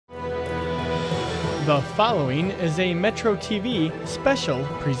The following is a Metro TV special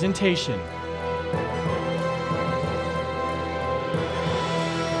presentation.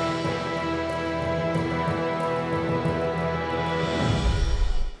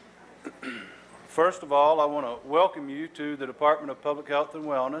 First of all, I want to welcome you to the Department of Public Health and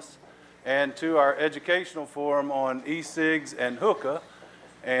Wellness and to our educational forum on E-Cigs and Hookah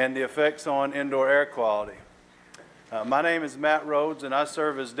and the effects on indoor air quality. My name is Matt Rhodes, and I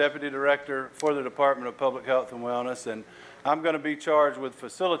serve as Deputy Director for the Department of Public Health and Wellness, and I'm going to be charged with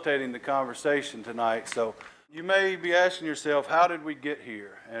facilitating the conversation tonight. So you may be asking yourself, how did we get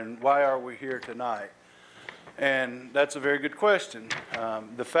here, and why are we here tonight? And that's a very good question.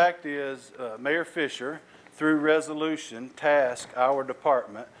 The fact is, Mayor Fisher, through resolution, tasked our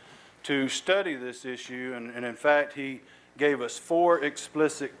department to study this issue, and in fact, he gave us 4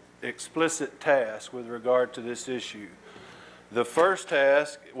 explicit tasks with regard to this issue. The first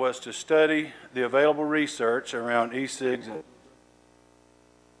task was to study the available research around e-cigs.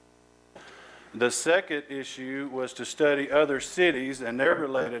 The second issue was to study other cities and their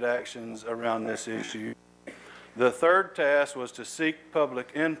related actions around this issue. The third task was to seek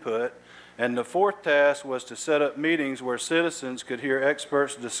public input, and the fourth task was to set up meetings where citizens could hear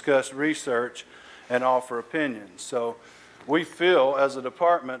experts discuss research and offer opinions. So we feel as a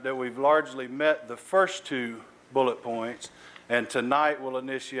department that we've largely met the first 2 bullet points, and tonight we'll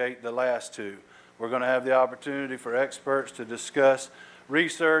initiate the last 2. We're going to have the opportunity for experts to discuss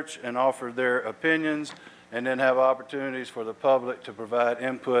research and offer their opinions, and then have opportunities for the public to provide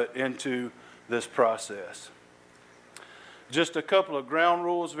input into this process. Just a couple of ground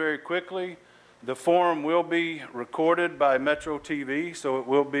rules very quickly. The forum will be recorded by Metro TV, so it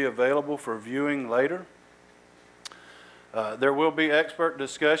will be available for viewing later. There will be expert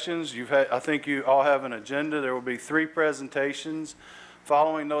discussions. I think you all have an agenda. There will be 3 presentations.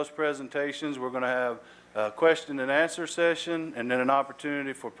 Following those presentations, we're going to have a question and answer session and then an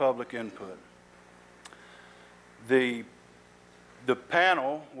opportunity for public input. The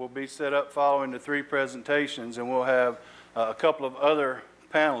panel will be set up following the 3 presentations, and we'll have a couple of other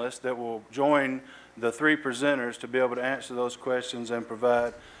panelists that will join the 3 presenters to be able to answer those questions and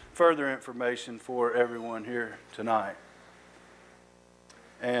provide further information for everyone here tonight.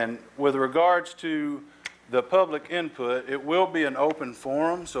 And with regards to the public input, it will be an open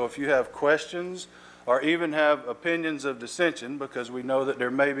forum, so if you have questions or even have opinions of dissension, because we know that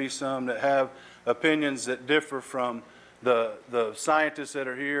there may be some that have opinions that differ from the scientists that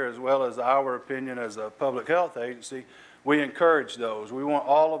are here, as well as our opinion as a public health agency, we encourage those. We want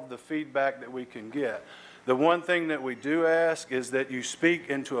all of the feedback that we can get. The one thing that we do ask is that you speak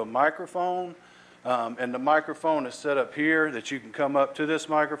into a microphone, and the microphone is set up here, that you can come up to this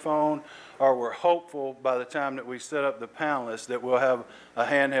microphone, or we're hopeful by the time that we set up the panelists that we'll have a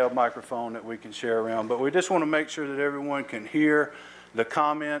handheld microphone that we can share around. But we just want to make sure that everyone can hear the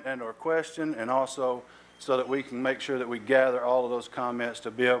comment and or question, and also so that we can make sure that we gather all of those comments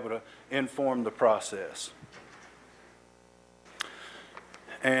to be able to inform the process.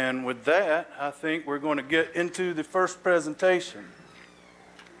 And with that, I think we're going to get into the first presentation.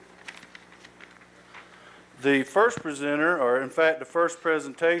 The first presenter, or in fact the first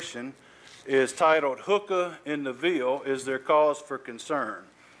presentation, is titled "Hookah in the Ville, Is There Cause for Concern?"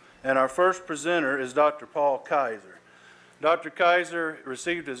 And our first presenter is Dr. Paul Kaiser. Dr. Kaiser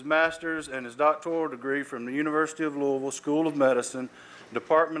received his master's and his doctoral degree from the University of Louisville School of Medicine,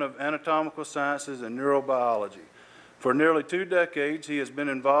 Department of Anatomical Sciences and Neurobiology. For nearly 2 decades, he has been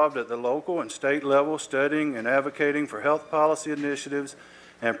involved at the local and state level studying and advocating for health policy initiatives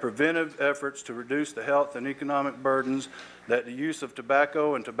and preventive efforts to reduce the health and economic burdens that the use of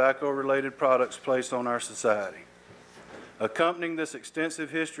tobacco and tobacco-related products place on our society. Accompanying this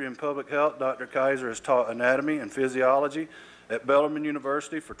extensive history in public health, Dr. Kaiser has taught anatomy and physiology at Bellarmine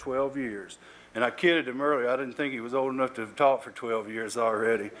University for 12 years. And I kidded him earlier, I didn't think he was old enough to have taught for 12 years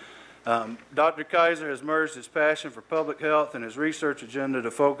already. Dr. Kaiser has merged his passion for public health and his research agenda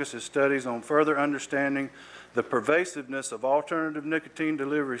to focus his studies on further understanding the pervasiveness of alternative nicotine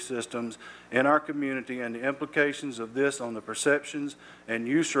delivery systems in our community and the implications of this on the perceptions and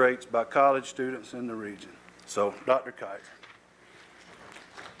use rates by college students in the region. So, Dr. Kaiser.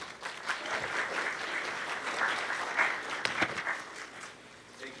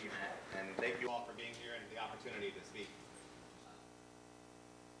 Thank you, Matt, and thank you all for being here and the opportunity to speak.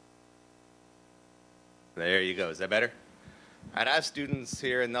 There you go. Is that better? All right, I have students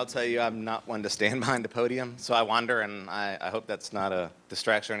here, and they'll tell you I'm not one to stand behind the podium, so I wander, and I hope that's not a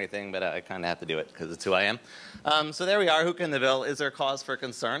distraction or anything, but I kind of have to do it because it's who I am. So there we are, Hookah in the Ville, is there cause for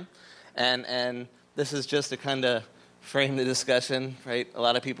concern? And this is just to kind of frame the discussion, right? A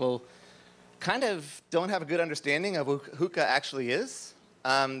lot of people kind of don't have a good understanding of what hookah actually is.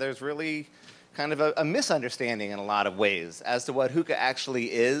 There's really kind of a misunderstanding in a lot of ways as to what hookah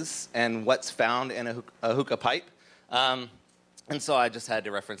actually is and what's found in a hookah pipe. And so I just had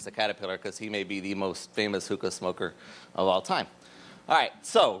to reference the Caterpillar because he may be the most famous hookah smoker of all time. All right,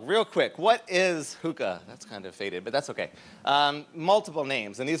 so real quick, what is hookah? That's kind of faded, but that's okay. Multiple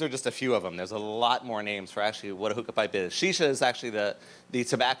names, and these are just a few of them. There's a lot more names for actually what a hookah pipe is. Shisha is actually the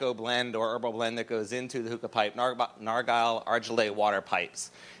tobacco blend or herbal blend that goes into the hookah pipe, Nargile argilate water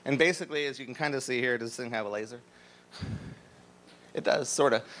pipes. And basically, as you can kind of see here, does this thing have a laser? It does,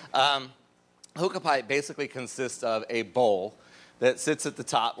 sort of. Hookah pipe basically consists of a bowl that sits at the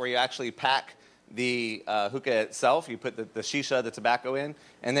top where you actually pack the hookah itself. You put the shisha, the tobacco in,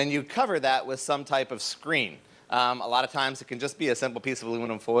 and then you cover that with some type of screen. A lot of times it can just be a simple piece of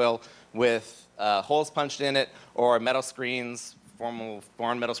aluminum foil with holes punched in it, or metal screens,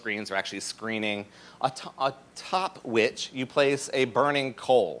 foreign metal screens are actually screening, atop which you place a burning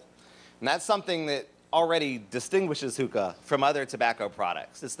coal. And that's something that already distinguishes hookah from other tobacco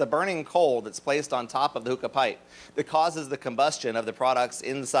products. It's the burning coal that's placed on top of the hookah pipe that causes the combustion of the products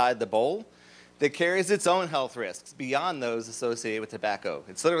inside the bowl that carries its own health risks beyond those associated with tobacco.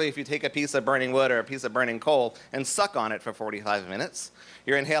 It's literally if you take a piece of burning wood or a piece of burning coal and suck on it for 45 minutes,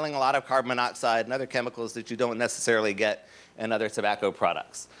 you're inhaling a lot of carbon monoxide and other chemicals that you don't necessarily get in other tobacco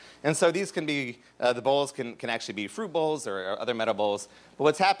products. And so these can be, the bowls can actually be fruit bowls or other metal bowls. But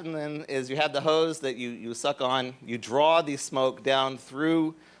what's happening then is you have the hose that you suck on, you draw the smoke down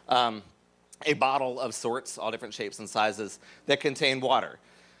through a bottle of sorts, all different shapes and sizes, that contain water.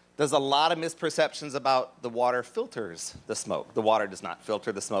 There's a lot of misperceptions about the water filters the smoke. The water does not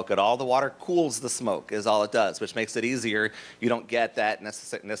filter the smoke at all. The water cools the smoke is all it does, which makes it easier. You don't get that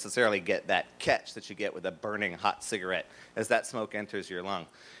necessarily get that catch that you get with a burning hot cigarette as that smoke enters your lung,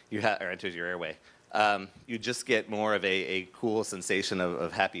 or enters your airway. You just get more of a cool sensation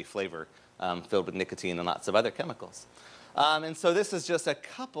of happy flavor filled with nicotine and lots of other chemicals. And so this is just a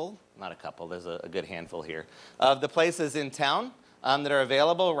couple, not a couple, there's a good handful here, of the places in town that are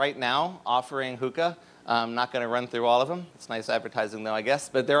available right now offering hookah. I'm not going to run through all of them. It's nice advertising, though, I guess.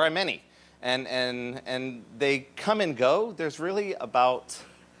 But there are many. And they come and go. There's really about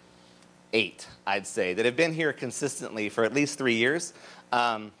 8, I'd say, that have been here consistently for at least 3 years.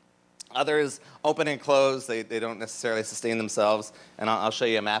 Others open and close. They don't necessarily sustain themselves. And I'll show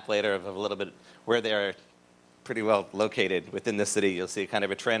you a map later of a little bit where they're pretty well located within the city. You'll see kind of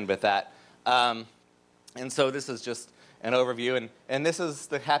a trend with that. And so this is just an overview, and this is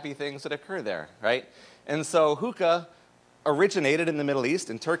the happy things that occur there, right? And so hookah originated in the Middle East,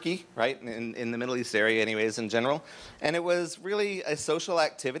 in Turkey, right, in the Middle East area anyways in general, and it was really a social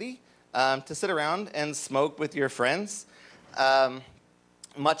activity to sit around and smoke with your friends.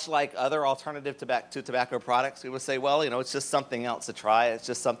 Much like other alternative tobacco products, we would say, well, you know, it's just something else to try. It's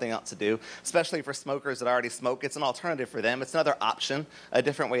just something else to do, especially for smokers that already smoke. It's an alternative for them. It's another option, a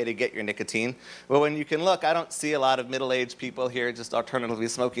different way to get your nicotine. But when you can look, I don't see a lot of middle-aged people here just alternatively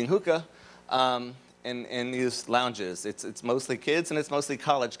smoking hookah in these lounges. It's mostly kids, and it's mostly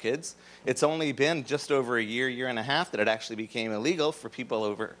college kids. It's only been just over a year and a half that it actually became illegal for people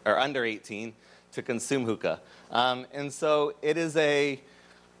over or under 18 to consume hookah. And so it is a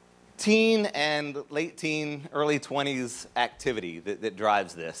teen and late teen, early 20s activity that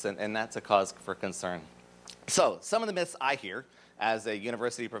drives this, and that's a cause for concern. So some of the myths I hear as a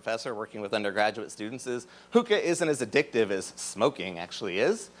university professor working with undergraduate students is hookah isn't as addictive as smoking actually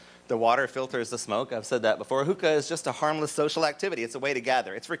is. The water filters the smoke. I've said that before. Hookah is just a harmless social activity. It's a way to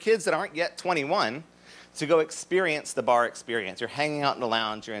gather. It's for kids that aren't yet 21 to go experience the bar experience. You're hanging out in the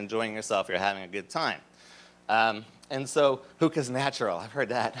lounge, you're enjoying yourself, you're having a good time. And so hookah's natural. I've heard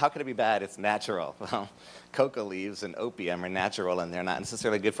that. How could it be bad? It's natural. Well, coca leaves and opium are natural, and they're not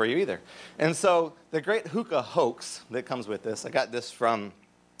necessarily good for you either. And so the great hookah hoax that comes with this, I got this from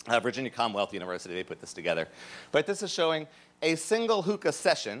Virginia Commonwealth University. They put this together. But this is showing a single hookah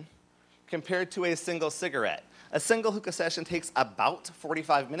session compared to a single cigarette. A single hookah session takes about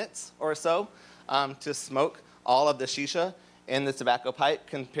 45 minutes or so to smoke all of the shisha in the tobacco pipe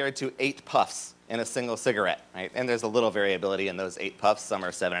compared to 8 puffs in a single cigarette, right? And there's a little variability in those 8 puffs. Some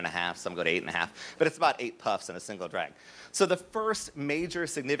are 7.5, some go to 8.5, but it's about 8 puffs in a single drag. So the first major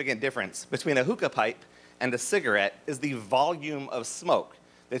significant difference between a hookah pipe and a cigarette is the volume of smoke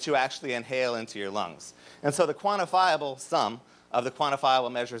that you actually inhale into your lungs. And so the quantifiable sum of the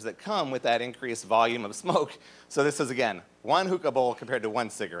quantifiable measures that come with that increased volume of smoke. So this is, again, one hookah bowl compared to one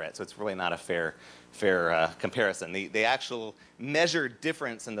cigarette, so it's really not a fair comparison. The actual measured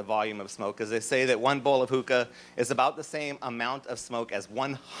difference in the volume of smoke is they say that one bowl of hookah is about the same amount of smoke as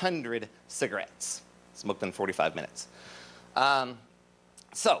 100 cigarettes smoked in 45 minutes.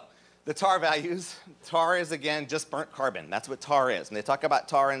 So the tar values, tar is, again, just burnt carbon. That's what tar is. When they talk about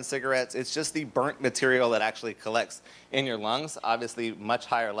tar in cigarettes, it's just the burnt material that actually collects in your lungs, obviously much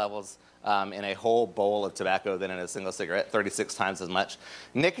higher levels in a whole bowl of tobacco than in a single cigarette, 36 times as much.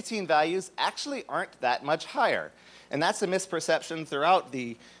 Nicotine values actually aren't that much higher. And that's a misperception throughout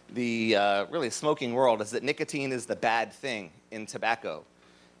the really smoking world, is that nicotine is the bad thing in tobacco.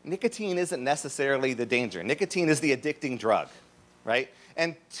 Nicotine isn't necessarily the danger. Nicotine is the addicting drug, right?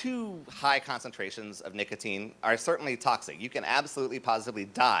 And too high concentrations of nicotine are certainly toxic. You can absolutely positively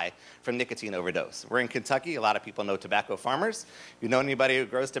die from nicotine overdose. We're in Kentucky. A lot of people know tobacco farmers. If you know anybody who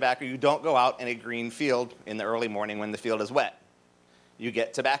grows tobacco, you don't go out in a green field in the early morning when the field is wet. You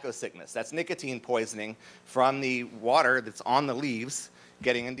get tobacco sickness. That's nicotine poisoning from the water that's on the leaves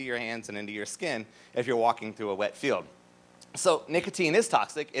getting into your hands and into your skin if you're walking through a wet field. So nicotine is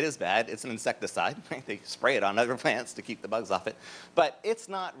toxic. It is bad. It's an insecticide. Right? They spray it on other plants to keep the bugs off it. But it's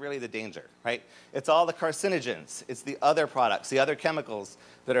not really the danger, right? It's all the carcinogens. It's the other products, the other chemicals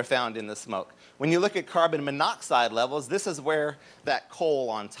that are found in the smoke. When you look at carbon monoxide levels, this is where that coal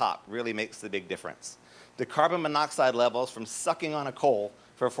on top really makes the big difference. The carbon monoxide levels from sucking on a coal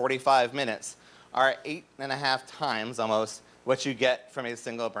for 45 minutes are 8.5 times almost what you get from a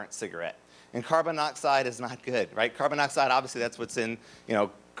single burnt cigarette. And carbon monoxide is not good, right? Carbon monoxide, obviously, that's what's in,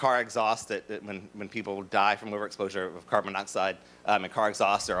 car exhaust, that when people die from overexposure of carbon monoxide and car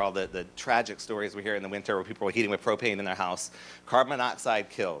exhaust, are all the tragic stories we hear in the winter where people are heating with propane in their house. Carbon monoxide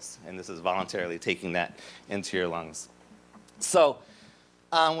kills, and this is voluntarily taking that into your lungs. So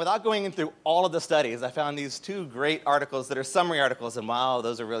without going through all of the studies, I found these two great articles that are summary articles, and wow,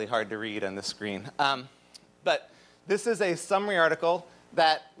 those are really hard to read on the screen. But this is a summary article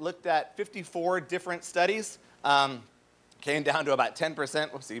that looked at 54 different studies, came down to about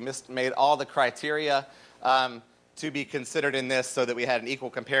 10%. So you made all the criteria to be considered in this so that we had an equal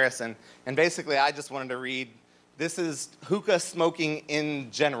comparison. And basically, I just wanted to read, this is hookah smoking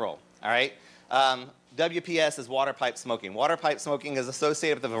in general, all right? WPS is water pipe smoking. Water pipe smoking is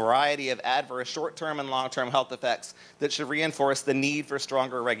associated with a variety of adverse short-term and long-term health effects that should reinforce the need for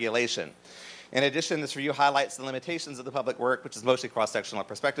stronger regulation. In addition, this review highlights the limitations of the public work, which is mostly cross-sectional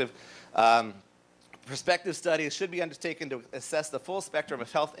perspective. Prospective studies should be undertaken to assess the full spectrum of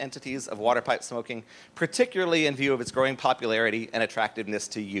health entities of water pipe smoking, particularly in view of its growing popularity and attractiveness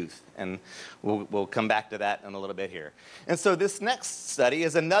to youth. And we'll come back to that in a little bit here. And so this next study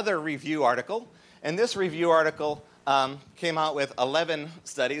is another review article. And this review article came out with 11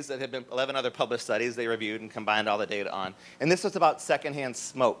 studies that had been 11 other published studies they reviewed and combined all the data on. And this was about secondhand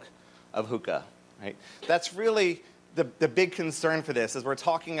smoke of hookah, right? That's really the big concern for this, is we're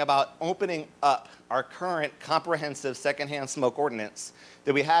talking about opening up our current comprehensive secondhand smoke ordinance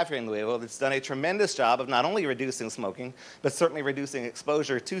that we have here in Louisville that's done a tremendous job of not only reducing smoking, but certainly reducing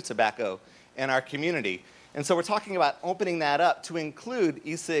exposure to tobacco in our community. And so we're talking about opening that up to include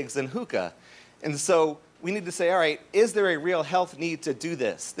e-cigs and hookah. And so we need to say, all right, is there a real health need to do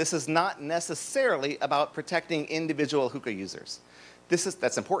this? This is not necessarily about protecting individual hookah users.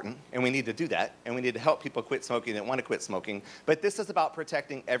 That's important, and we need to do that, and we need to help people quit smoking that want to quit smoking, but this is about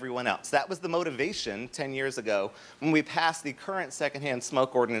protecting everyone else. That was the motivation 10 years ago when we passed the current secondhand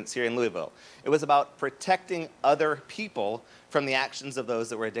smoke ordinance here in Louisville. It was about protecting other people from the actions of those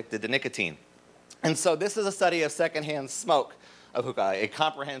that were addicted to nicotine. And so this is a study of secondhand smoke of hookah, a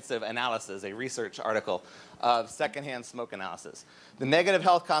comprehensive analysis, a research article of secondhand smoke analysis. The negative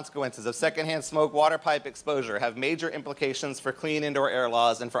health consequences of secondhand smoke water pipe exposure have major implications for clean indoor air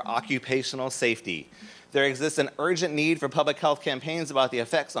laws and for occupational safety. There exists an urgent need for public health campaigns about the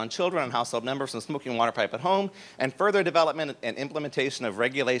effects on children and household members from smoking water pipe at home, and further development and implementation of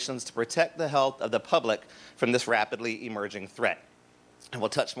regulations to protect the health of the public from this rapidly emerging threat. And we'll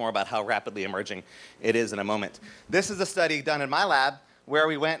touch more about how rapidly emerging it is in a moment. This is a study done in my lab where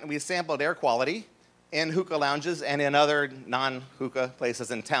we went and we sampled air quality in hookah lounges and in other non-hookah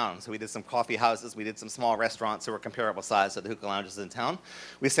places in town. So we did some coffee houses, we did some small restaurants that were comparable size to the hookah lounges in town.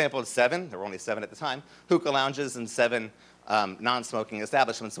 We sampled 7, there were only 7 at the time, hookah lounges and 7 non-smoking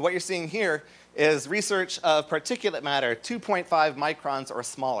establishments. So what you're seeing here is research of particulate matter 2.5 microns or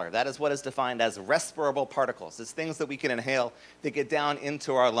smaller. That is what is defined as respirable particles. It's things that we can inhale that get down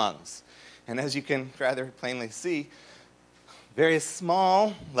into our lungs. And as you can rather plainly see, very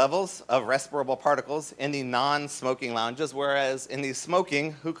small levels of respirable particles in the non-smoking lounges, whereas in the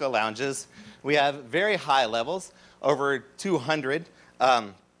smoking hookah lounges, we have very high levels, over 200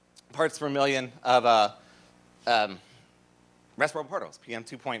 parts per million of respirable particles, PM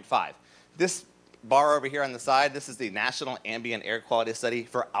 2.5. This bar over here on the side, this is the National Ambient Air Quality Study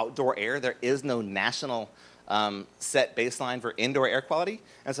for outdoor air. There is no national set baseline for indoor air quality,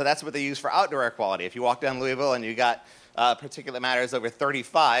 and so that's what they use for outdoor air quality. If you walk down Louisville and you got particulate matters over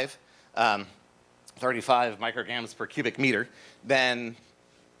 35 micrograms per cubic meter, then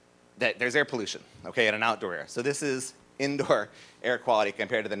there's air pollution, okay, in an outdoor air. So this is indoor air quality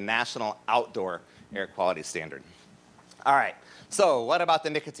compared to the national outdoor air quality standard. All right, so what about the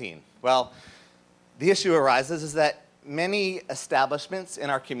nicotine? Well, the issue arises is that many establishments in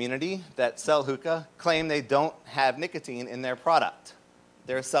our community that sell hookah claim they don't have nicotine in their product.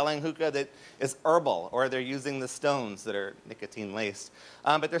 They're selling hookah that is herbal, or they're using the stones that are nicotine-laced,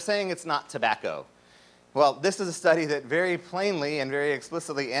 but they're saying it's not tobacco. Well, this is a study that very plainly and very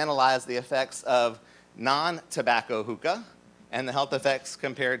explicitly analyzed the effects of non-tobacco hookah and the health effects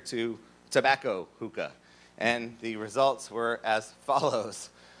compared to tobacco hookah. And the results were as follows.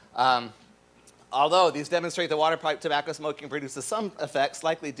 Although these demonstrate that water pipe tobacco smoking produces some effects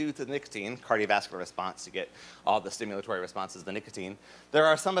likely due to nicotine, cardiovascular response, you get all the stimulatory responses of the nicotine, there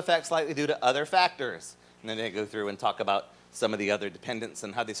are some effects likely due to other factors. And then they go through and talk about some of the other dependents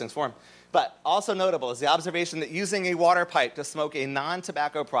and how these things form. But also notable is the observation that using a water pipe to smoke a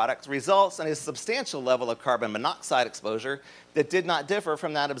non-tobacco product results in a substantial level of carbon monoxide exposure that did not differ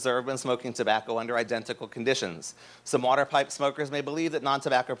from that observed when smoking tobacco under identical conditions. Some water pipe smokers may believe that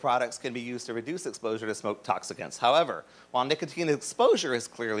non-tobacco products can be used to reduce exposure to smoke toxicants. However, while nicotine exposure is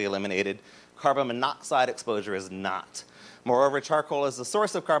clearly eliminated, carbon monoxide exposure is not. Moreover, charcoal is the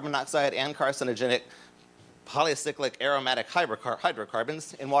source of carbon monoxide and carcinogenic polycyclic aromatic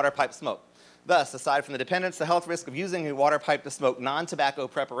hydrocarbons in water pipe smoke. Thus, aside from the dependence, the health risk of using a water pipe to smoke non-tobacco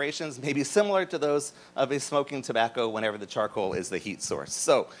preparations may be similar to those of a smoking tobacco whenever the charcoal is the heat source.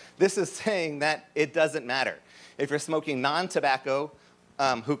 So this is saying that it doesn't matter. If you're smoking non-tobacco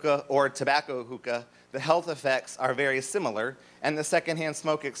hookah or tobacco hookah, the health effects are very similar, and the secondhand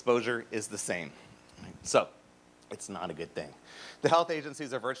smoke exposure is the same. So it's not a good thing. The health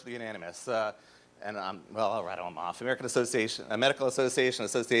agencies are virtually unanimous. Well, I'll rattle them off. American Association, Medical Association,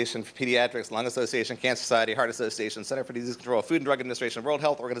 Association for Pediatrics, Lung Association, Cancer Society, Heart Association, Center for Disease Control, Food and Drug Administration, World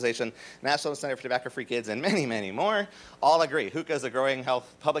Health Organization, National Center for Tobacco-Free Kids, and many, many more all agree hookah is a growing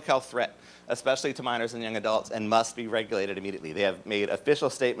public health threat, especially to minors and young adults, and must be regulated immediately. They have made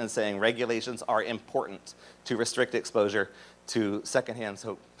official statements saying regulations are important to restrict exposure to secondhand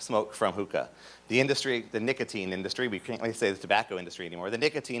smoke from hookah. The industry, the nicotine industry, we can't really say the tobacco industry anymore, the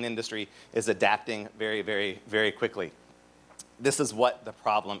nicotine industry is adapting very, very, very quickly. This is what the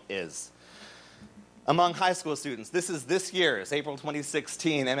problem is. Among high school students, this is this year's April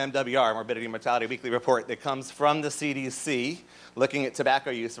 2016 MMWR, Morbidity and Mortality Weekly Report, that comes from the CDC looking at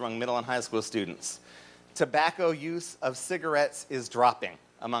tobacco use among middle and high school students. Tobacco use of cigarettes is dropping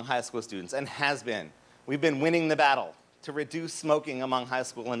among high school students and has been. We've been winning the battle to reduce smoking among high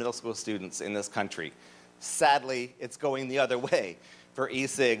school and middle school students in this country. Sadly, it's going the other way for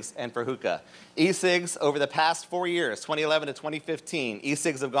e-cigs and for hookah. E-cigs, over the past 4 years, 2011 to 2015,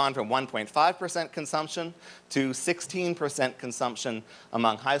 e-cigs have gone from 1.5% consumption to 16% consumption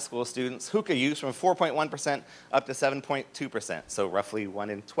among high school students. Hookah use from 4.1% up to 7.2%, so roughly 1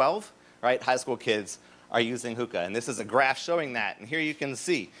 in 12, right? High school kids are using hookah, and this is a graph showing that. And here you can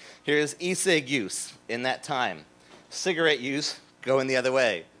see, here's e-cig use in that time. Cigarette use going the other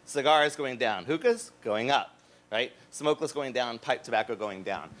way. Cigars going down. Hookahs going up, right? Smokeless going down, pipe tobacco going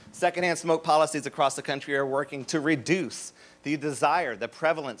down. Secondhand smoke policies across the country are working to reduce the desire, the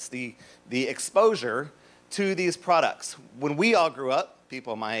prevalence, the exposure to these products. When we all grew up,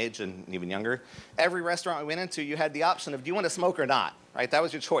 people my age and even younger, every restaurant we went into, you had the option of, do you want to smoke or not, right? That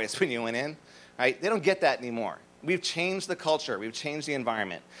was your choice when you went in, right? They don't get that anymore. We've changed the culture. We've changed the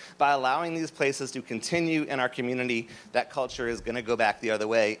environment. By allowing these places to continue in our community, that culture is going to go back the other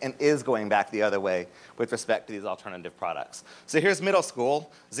way and is going back the other way with respect to these alternative products. So here's middle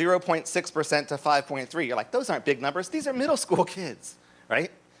school, 0.6% to 5.3%. You're like, those aren't big numbers. These are middle school kids,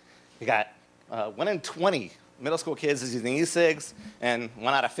 right? You got 1 in 20 middle school kids is using e-cigs, and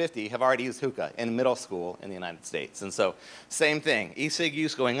 1 out of 50 have already used hookah in middle school in the United States. And so same thing, e-cig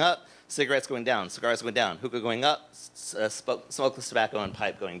use going up, cigarettes going down, cigars going down, hookah going up, smokeless tobacco and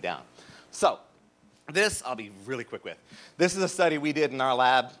pipe going down. So this, I'll be really quick with. This is a study we did in our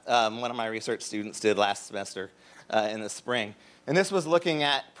lab, one of my research students did last semester in the spring. And this was looking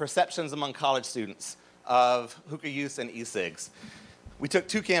at perceptions among college students of hookah use and e-cigs. We took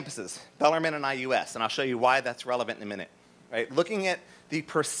two campuses, Bellarmine and IUS, and I'll show you why that's relevant in a minute. Right? Looking at the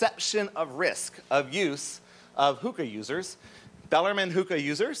perception of risk of use of hookah users, Bellarmine hookah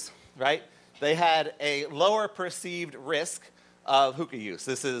users, right? They had a lower perceived risk of hookah use.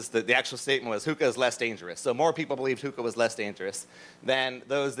 This is the actual statement was hookah is less dangerous. So more people believed hookah was less dangerous than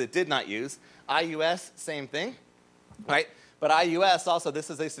those that did not use. IUS, same thing, right? But IUS also, this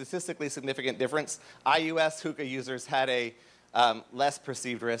is a statistically significant difference. IUS hookah users had a less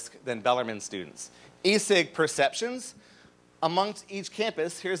perceived risk than Bellarmine students. E-cig perceptions amongst each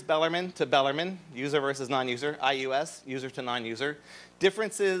campus, here's Bellarmine to Bellarmine, user versus non-user, IUS, user to non-user.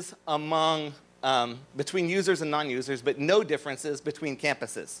 Differences among, between users and non-users, but no differences between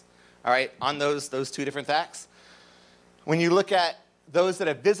campuses, all right, on those two different facts. When you look at those that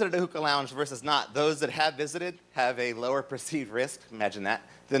have visited a hookah lounge versus not, those that have visited have a lower perceived risk, imagine that,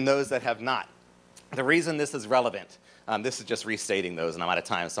 than those that have not. The reason this is relevant, this is just restating those, and I'm out of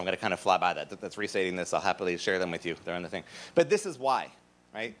time, so I'm going to kind of fly by that. That's restating this. I'll happily share them with you. They're on the thing. But this is why,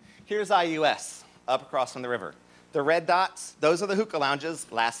 right? Here's IUS, up across from the river. The red dots, those are the hookah lounges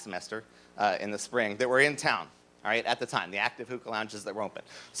last semester in the spring that were in town, all right, at the time, the active hookah lounges that were open.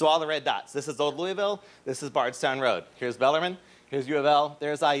 So all the red dots. This is Old Louisville. This is Bardstown Road. Here's Bellarmine. Here's U of L.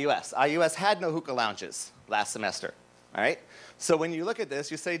 There's IUS. IUS had no hookah lounges last semester, all right? So when you look at this,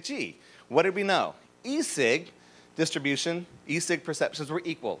 you say, gee, what did we know? E-cig distribution, e-cig perceptions were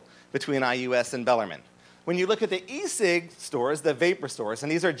equal between IUS and Bellarmine. When you look at the e-cig stores, the vapor stores,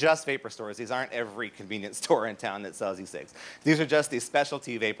 and these are just vapor stores. These aren't every convenience store in town that sells e-cigs. These are just these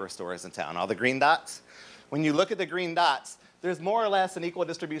specialty vapor stores in town, all the green dots. When you look at the green dots, there's more or less an equal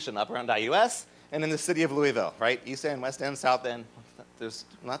distribution up around IUS and in the city of Louisville, right? East End, West End, South End. There's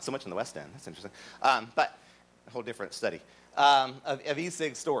not so much in the West End. That's interesting. But a whole different study of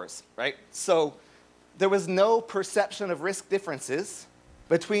e-cig stores, right? So there was no perception of risk differences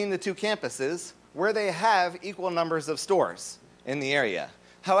between the two campuses where they have equal numbers of stores in the area.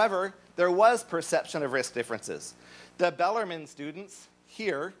 However, there was perception of risk differences. The Bellarmine students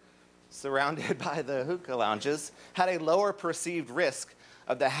here, surrounded by the hookah lounges, had a lower perceived risk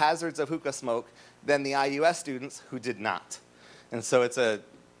of the hazards of hookah smoke than the IUS students who did not. And so it's a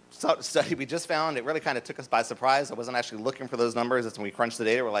study we just found. It really kind of took us by surprise. I wasn't actually looking for those numbers. It's when we crunched the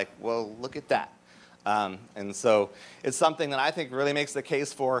data, we're like, well, look at that. And so it's something that I think really makes the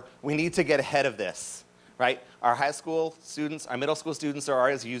case for we need to get ahead of this, right? Our high school students, our middle school students are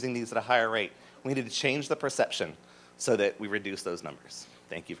already using these at a higher rate. We need to change the perception so that we reduce those numbers.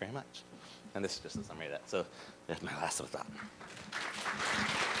 Thank you very much. And this is just a summary of that. So that's my last thought.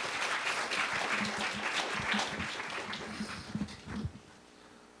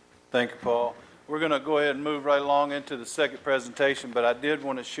 Thank you, Paul. We're going to go ahead and move right along into the second presentation, but I did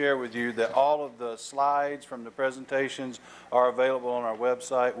want to share with you that all of the slides from the presentations are available on our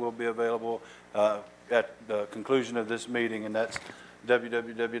website, will be available at the conclusion of this meeting, and that's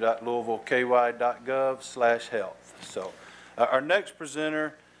www.louisvilleky.gov/health. So our next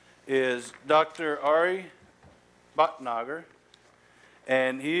presenter is Dr. Ari Bhatnagar,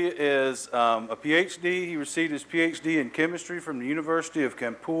 and he is a PhD. He received his PhD in chemistry from the University of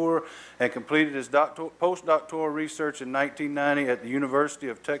Kanpur and completed his postdoctoral research in 1990 at the University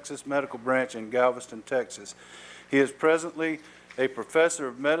of Texas Medical Branch in Galveston, Texas. He is presently a professor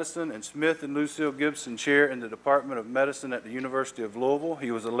of medicine and Smith and Lucille Gibson Chair in the Department of Medicine at the University of Louisville.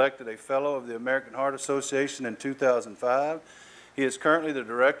 He was elected a Fellow of the American Heart Association in 2005. He is currently the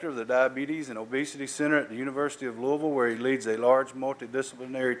director of the Diabetes and Obesity Center at the University of Louisville, where he leads a large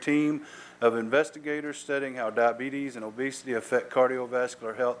multidisciplinary team of investigators studying how diabetes and obesity affect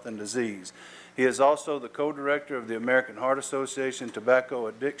cardiovascular health and disease. He is also the co-director of the American Heart Association Tobacco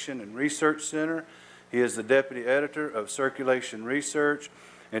Addiction and Research Center. He is the deputy editor of Circulation Research.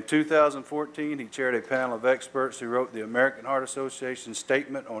 In 2014, he chaired a panel of experts who wrote the American Heart Association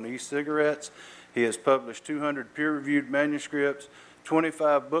Statement on E-Cigarettes. He has published 200 peer-reviewed manuscripts,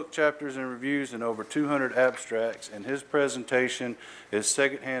 25 book chapters and reviews, and over 200 abstracts, and his presentation is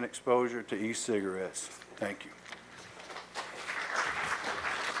Secondhand Exposure to E-Cigarettes. Thank you.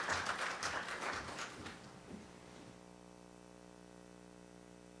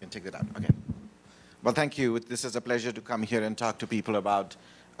 You can take that out. Okay. Well, thank you. This is a pleasure to come here and talk to people about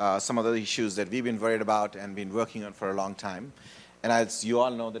some of the issues that we've been worried about and been working on for a long time. And as you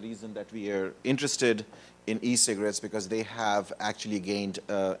all know, the reason that we are interested in e-cigarettes because they have actually gained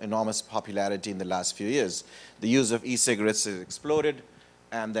enormous popularity in the last few years. The use of e-cigarettes has exploded,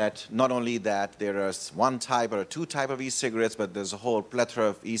 and that not only that there is one type or two type of e-cigarettes, but there's a whole plethora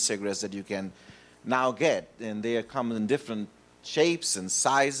of e-cigarettes that you can now get, and they come in different shapes and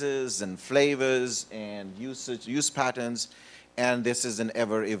sizes and flavors and use patterns, and this is an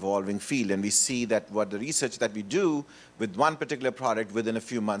ever-evolving field. And we see that what the research that we do with one particular product, within a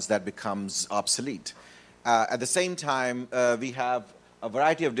few months, that becomes obsolete. At the same time, we have a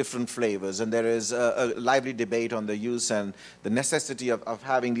variety of different flavors, and there is a lively debate on the use and the necessity of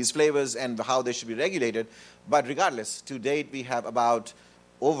having these flavors and how they should be regulated. But regardless, to date, we have about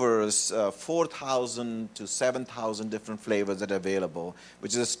over 4,000 to 7,000 different flavors that are available,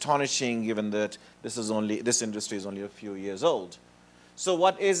 which is astonishing given that this industry is only a few years old. So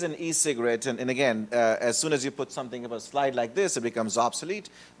what is an e-cigarette? And again, as soon as you put something up a slide like this, it becomes obsolete.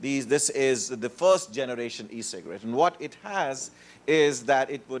 This is the first generation e-cigarette. And what it has is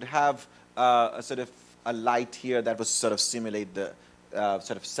that it would have a sort of a light here that would sort of simulate the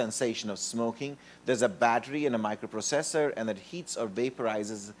sort of sensation of smoking. There's a battery and a microprocessor, and that heats or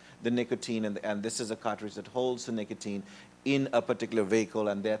vaporizes the nicotine, and this is a cartridge that holds the nicotine in a particular vehicle,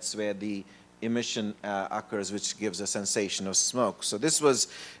 and that's where the emission occurs, which gives a sensation of smoke. So this was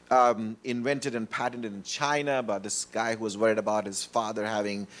invented and patented in China by this guy who was worried about his father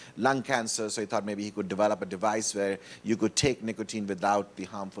having lung cancer, so he thought maybe he could develop a device where you could take nicotine without the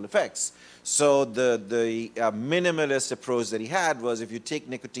harmful effects. So the minimalist approach that he had was, if you take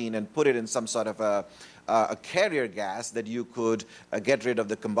nicotine and put it in some sort of a carrier gas, that you could get rid of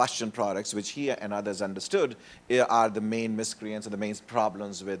the combustion products, which he and others understood are the main miscreants or the main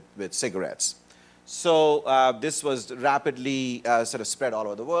problems with cigarettes. So this was rapidly sort of spread all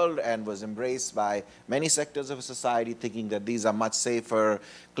over the world and was embraced by many sectors of society, thinking that these are much safer,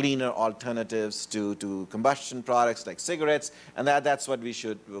 cleaner alternatives to combustion products like cigarettes, and that's what we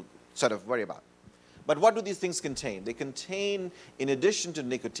should sort of worry about. But what do these things contain? They contain, in addition to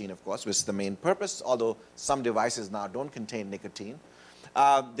nicotine, of course, which is the main purpose, although some devices now don't contain nicotine.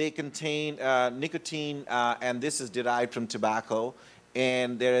 They contain nicotine, and this is derived from tobacco.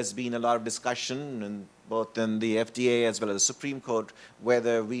 And there has been a lot of discussion, both in the FDA as well as the Supreme Court,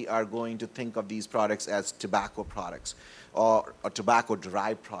 whether we are going to think of these products as tobacco products or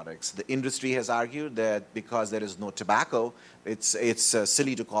tobacco-derived products. The industry has argued that because there is no tobacco, it's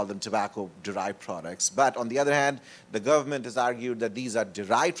silly to call them tobacco-derived products. But on the other hand, the government has argued that these are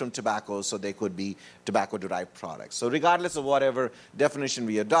derived from tobacco, so they could be tobacco-derived products. So regardless of whatever definition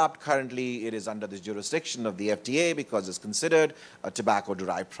we adopt, currently it is under the jurisdiction of the FDA because it's considered a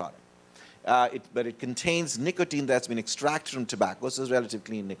tobacco-derived product. But it contains nicotine that's been extracted from tobacco, so it's relatively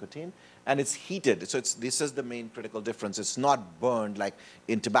clean nicotine, and it's heated. So this is the main critical difference. It's not burned like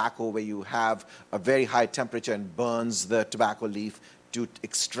in tobacco, where you have a very high temperature and burns the tobacco leaf to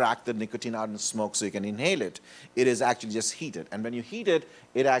extract the nicotine out in smoke so you can inhale it. It is actually just heated. And when you heat it,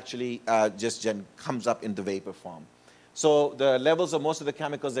 it actually just comes up in the vapor form. So the levels of most of the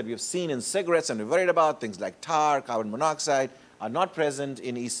chemicals that we've seen in cigarettes and we're worried about, things like tar, carbon monoxide, are not present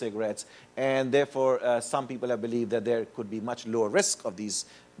in e-cigarettes, and therefore some people have believed that there could be much lower risk of these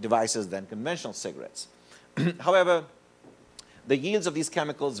devices than conventional cigarettes. However, the yields of these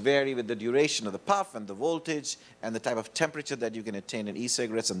chemicals vary with the duration of the puff and the voltage and the type of temperature that you can attain in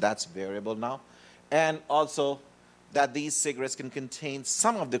e-cigarettes, and that's variable now. And also that these cigarettes can contain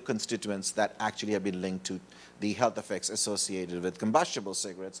some of the constituents that actually have been linked to the health effects associated with combustible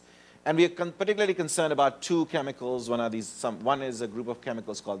cigarettes. And we are particularly concerned about two chemicals. One is a group of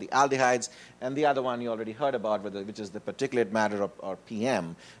chemicals called the aldehydes, and the other one you already heard about, which is the particulate matter, or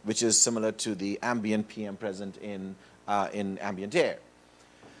PM, which is similar to the ambient PM present in ambient air.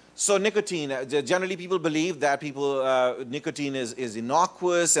 So nicotine, generally people believe that nicotine is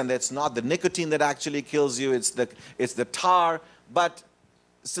innocuous, and it's not the nicotine that actually kills you, it's the tar. But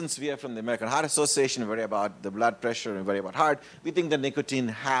since we are from the American Heart Association, we worry about the blood pressure and we worry about heart, we think that nicotine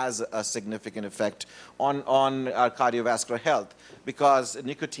has a significant effect on our cardiovascular health, because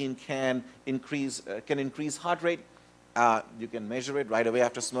nicotine can increase heart rate. You can measure it right away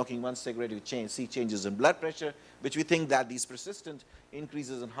after smoking one cigarette. You see changes in blood pressure, which we think that these persistent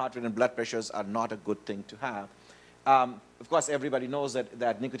increases in heart rate and blood pressures are not a good thing to have. Of course, everybody knows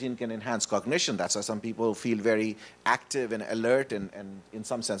that nicotine can enhance cognition. That's why some people feel very active and alert and in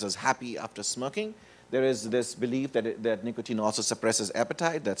some senses happy after smoking. There is this belief that nicotine also suppresses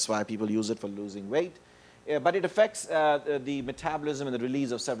appetite. That's why people use it for losing weight. But it affects the metabolism and the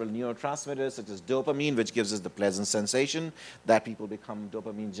release of several neurotransmitters, such as dopamine, which gives us the pleasant sensation that people become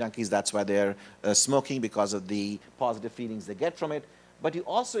dopamine junkies. That's why they're smoking, because of the positive feelings they get from it. But you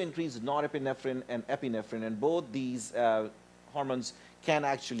also increase norepinephrine and epinephrine, and both these hormones can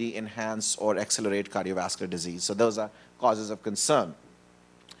actually enhance or accelerate cardiovascular disease. So those are causes of concern.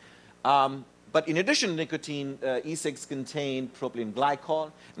 But in addition to nicotine, e-cigs contain propylene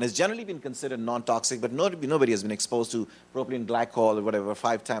glycol, and has generally been considered non-toxic, but nobody has been exposed to propylene glycol or whatever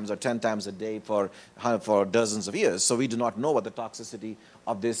 5 times or 10 times a day for dozens of years. So we do not know what the toxicity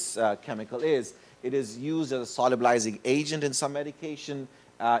of this chemical is. It is used as a solubilizing agent in some medication.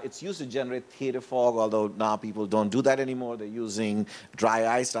 It's used to generate theater fog, although now people don't do that anymore. They're using dry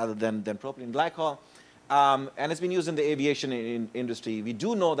ice rather than propylene glycol. And it's been used in the aviation industry. We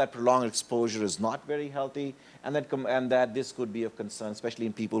do know that prolonged exposure is not very healthy, and that this could be of concern, especially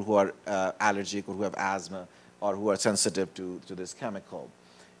in people who are allergic or who have asthma or who are sensitive to this chemical.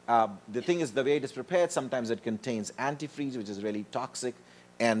 The thing is, the way it is prepared, sometimes it contains antifreeze, which is really toxic,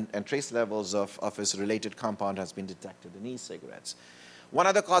 and trace levels of its related compound has been detected in e-cigarettes. One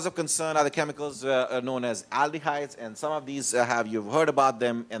other cause of concern are the chemicals known as aldehydes, and some of these you've heard about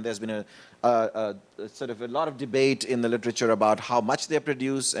them, and there's been sort of a lot of debate in the literature about how much they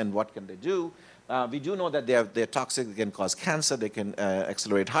produce and what can they do. We do know that they're toxic, they can cause cancer, they can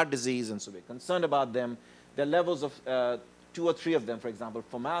accelerate heart disease, and so we're concerned about them. There are levels of 2 or 3 of them, for example,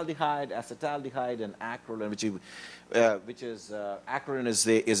 formaldehyde, acetaldehyde, and acrolein, acrolein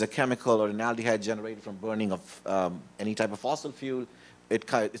is a chemical or an aldehyde generated from burning of any type of fossil fuel.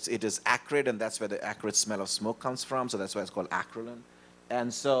 It is acrid, and that's where the acrid smell of smoke comes from, so that's why it's called acrolein.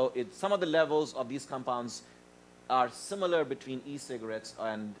 And so some of the levels of these compounds are similar between e-cigarettes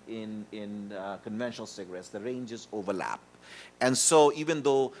and in conventional cigarettes. The ranges overlap. And so even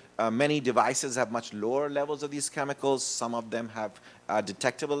though many devices have much lower levels of these chemicals, some of them have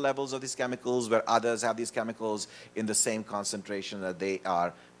detectable levels of these chemicals, where others have these chemicals in the same concentration that they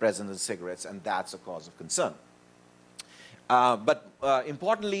are present in cigarettes, and that's a cause of concern. But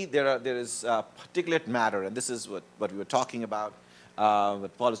importantly, there is particulate matter, and this is what we were talking about,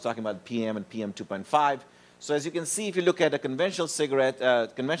 what Paul is talking about, PM and PM 2.5. So as you can see, if you look at a conventional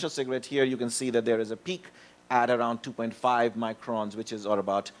cigarette here, you can see that there is a peak at around 2.5 microns, which is or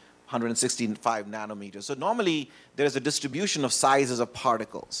about 165 nanometers. So normally, there is a distribution of sizes of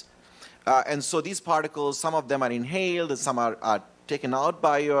particles. And so these particles, some of them are inhaled, and some are taken out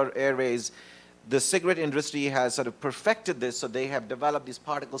by your airways. The cigarette industry has sort of perfected this, so they have developed these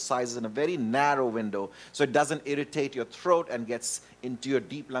particle sizes in a very narrow window, so it doesn't irritate your throat and gets into your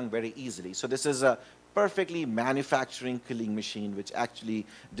deep lung very easily. So this is a perfectly manufacturing killing machine, which actually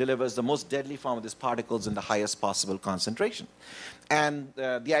delivers the most deadly form of these particles in the highest possible concentration. And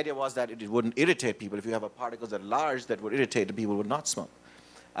the idea was that it wouldn't irritate people. If you have particles that are large that would irritate, the people would not smoke.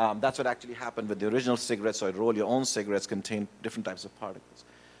 That's what actually happened with the original cigarettes, or roll your own cigarettes contain different types of particles.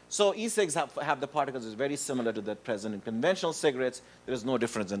 So e-cigs have the particles is very similar to that present in conventional cigarettes. There is no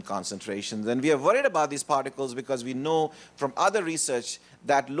difference in concentrations. And we are worried about these particles because we know from other research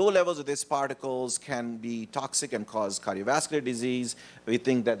that low levels of these particles can be toxic and cause cardiovascular disease. We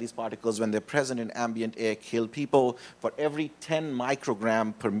think that these particles, when they're present in ambient air, kill people. For every 10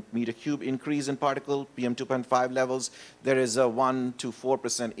 microgram per meter cube increase in particle, PM 2.5 levels, there is a 1 to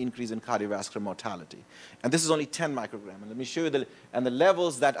 4% increase in cardiovascular mortality. And this is only 10 microgram. And let me show you the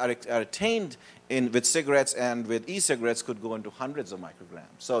levels that are attained with cigarettes and with e-cigarettes could go into hundreds of micrograms.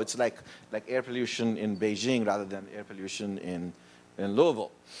 So it's like air pollution in Beijing rather than air pollution in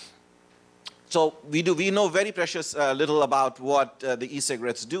Louisville. So we know very precious little about what the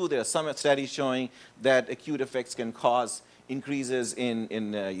e-cigarettes do. There are some studies showing that acute effects can cause increases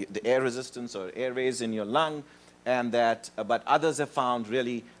in the air resistance or airways in your lung, and but others have found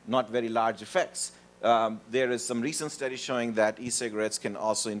really not very large effects. There is some recent studies showing that e-cigarettes can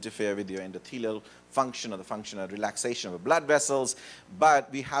also interfere with your endothelial function or the function of relaxation of the blood vessels,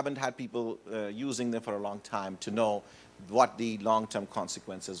 but we haven't had people using them for a long time to know what the long-term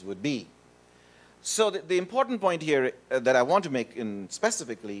consequences would be. So the important point here that I want to make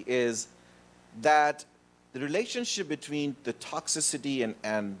specifically is that the relationship between the toxicity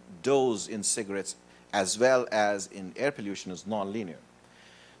and dose in cigarettes as well as in air pollution is nonlinear.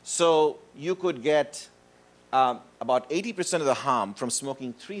 So you could get about 80% of the harm from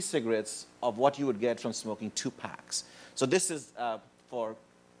smoking 3 cigarettes of what you would get from smoking 2 packs. So this is for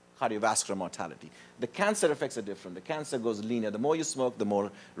cardiovascular mortality. The cancer effects are different. The cancer goes linear. The more you smoke, the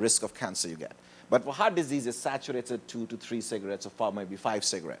more risk of cancer you get. But for heart disease, it saturates at 2 to 3 cigarettes or maybe 5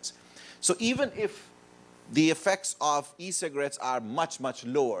 cigarettes. So even if the effects of e-cigarettes are much, much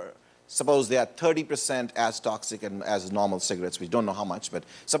lower, suppose they are 30% as toxic as normal cigarettes, we don't know how much, but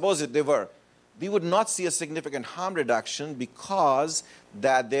suppose that they were, we would not see a significant harm reduction because of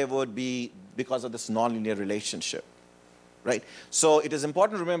this nonlinear relationship. right? So it is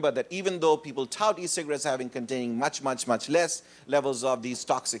important to remember that even though people tout e-cigarettes containing much, much, much less levels of these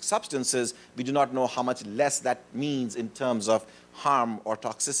toxic substances, we do not know how much less that means in terms of harm or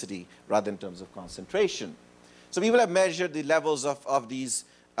toxicity rather than in terms of concentration. So people have measured the levels of these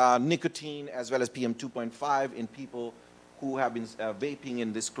nicotine as well as PM 2.5 in people who have been vaping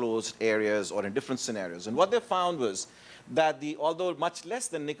in these closed areas or in different scenarios. And what they found was that although much less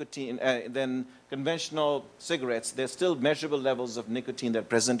than nicotine, than conventional cigarettes, there's still measurable levels of nicotine that are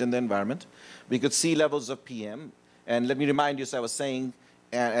present in the environment. We could see levels of PM. And let me remind you, so I was saying,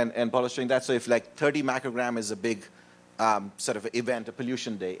 and Paul was showing that, so if like 30 microgram is a big sort of event, a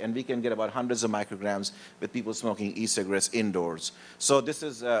pollution day, and we can get about hundreds of micrograms with people smoking e-cigarettes indoors. So this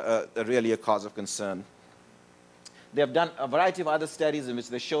is really a cause of concern. They have done a variety of other studies in which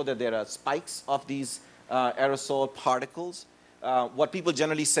they show that there are spikes of these aerosol particles. What people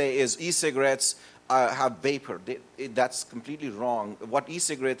generally say is e-cigarettes have vapor. That's completely wrong. What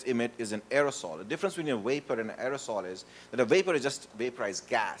e-cigarettes emit is an aerosol. The difference between a vapor and an aerosol is that a vapor is just vaporized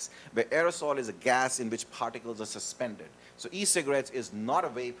gas, but aerosol is a gas in which particles are suspended. So e-cigarettes is not a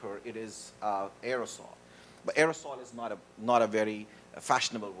vapor, it is aerosol. But aerosol is not a very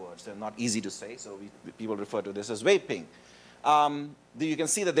fashionable word. They're not easy to say, so people refer to this as vaping. You can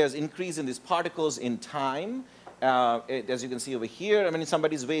see that there's increase in these particles in time. As you can see over here, I mean,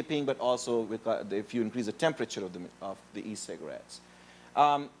 somebody's vaping, but also if you increase the temperature of the e-cigarettes.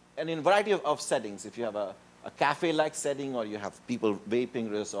 And in a variety of settings, if you have a cafe-like setting, or you have people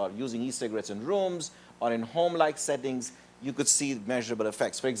vaping or using e-cigarettes in rooms, or in home-like settings, you could see measurable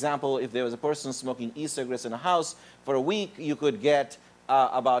effects. For example, if there was a person smoking e-cigarettes in a house for a week, you could get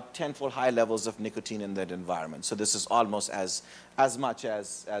about 10-fold high levels of nicotine in that environment. So this is almost as much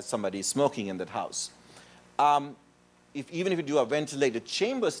as somebody smoking in that house. Even if you do a ventilated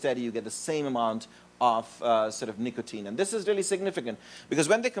chamber study, you get the same amount of sort of nicotine. And this is really significant, because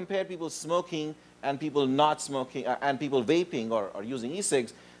when they compare people smoking and people not smoking, and people vaping or using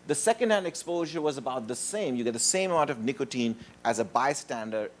e-cigs, the secondhand exposure was about the same. You get the same amount of nicotine as a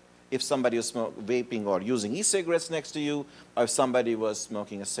bystander if somebody was vaping or using e-cigarettes next to you, or if somebody was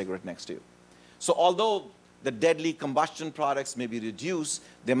smoking a cigarette next to you. So although the deadly combustion products may be reduced,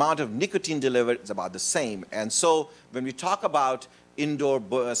 the amount of nicotine delivered is about the same. And so when we talk about indoor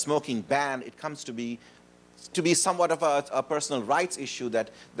smoking ban, it comes to be somewhat of a personal rights issue, that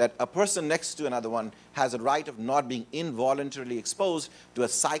a person next to another one has a right of not being involuntarily exposed to a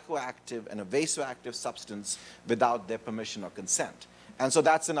psychoactive and a vasoactive substance without their permission or consent. And so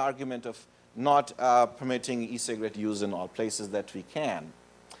that's an argument of not permitting e-cigarette use in all places that we can.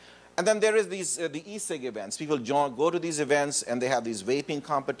 And then there is the e-cig events. People go to these events, and they have these vaping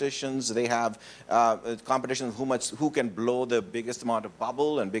competitions. They have competitions who can blow the biggest amount of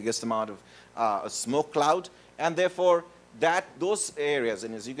bubble and biggest amount of smoke cloud. And therefore, those areas,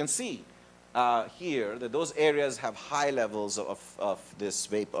 and as you can see here, that those areas have high levels of this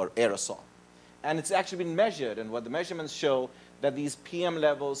vape or aerosol. And it's actually been measured, and what the measurements show, that these PM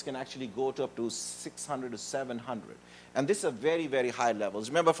levels can actually go to up to 600 to 700. And these are very, very high levels.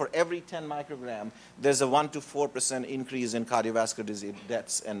 Remember, for every 10 microgram, there's a 1 to 4% increase in cardiovascular disease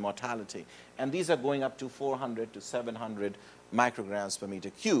deaths and mortality. And these are going up to 400 to 700 micrograms per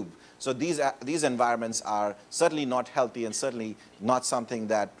meter cube. So these environments are certainly not healthy, and certainly not something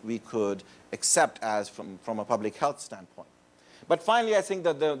that we could accept as from a public health standpoint. But finally, I think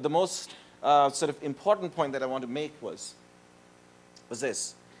that the most sort of important point that I want to make was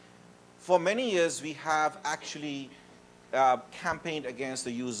this. For many years, we have actually campaigned against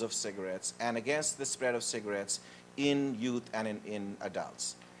the use of cigarettes and against the spread of cigarettes in youth and in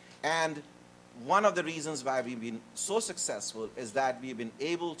adults. And one of the reasons why we've been so successful is that we've been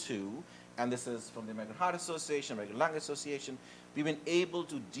able to, and this is from the American Heart Association, American Lung Association, we've been able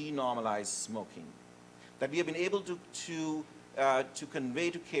to denormalize smoking. That we have been able to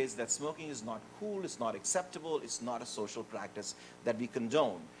convey to kids that smoking is not cool, it's not acceptable, it's not a social practice that we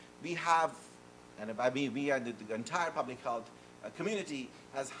condone. We have, and by we and the entire public health community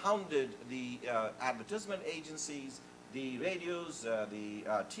has hounded the advertisement agencies, the radios, the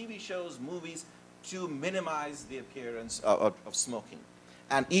TV shows, movies, to minimize the appearance of smoking.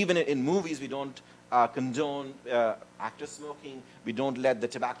 And even in movies, we don't condone actor smoking. We don't let the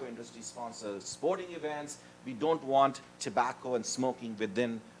tobacco industry sponsor sporting events. We don't want tobacco and smoking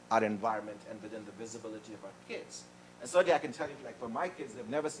within our environment and within the visibility of our kids. And certainly I can tell you, like for my kids, they've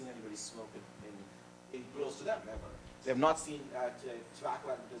never seen anybody smoke in close to them, never. They've not seen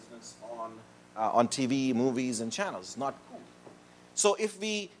tobacco advertisements on TV, movies, and channels. It's not cool. So if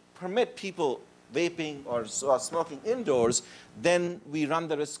we permit people vaping or smoking indoors, then we run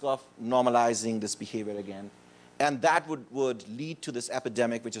the risk of normalizing this behavior again. And that would lead to this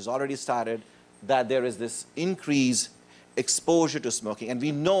epidemic, which has already started, that there is this increased exposure to smoking. And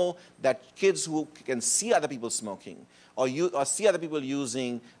we know that kids who can see other people smoking or see other people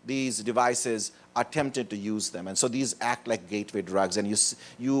using these devices are tempted to use them. And so these act like gateway drugs, and you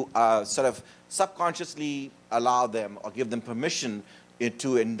sort of subconsciously allow them or give them permission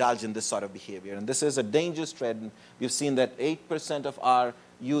to indulge in this sort of behavior. And this is a dangerous trend. We've seen that 8% of our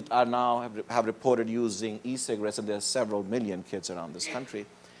youth are now have reported using e-cigarettes, and there are several million kids around this country.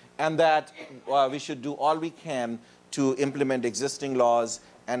 And that we should do all we can to implement existing laws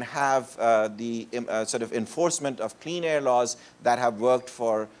and have the sort of enforcement of clean air laws that have worked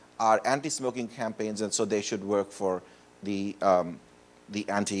for our anti-smoking campaigns, and so they should work for the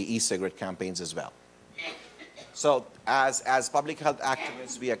anti-e-cigarette campaigns as well. So as public health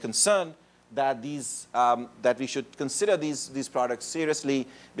activists, we are concerned that that we should consider these products seriously,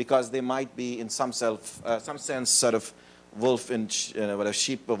 because they might be in some sense sort of wolf in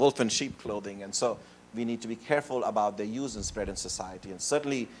sheep clothing, and so we need to be careful about their use and spread in society. And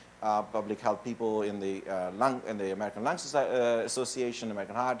certainly, public health people in the American Lung Association,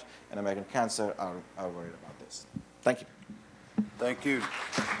 American Heart, and American Cancer are worried about this. Thank you. Thank you.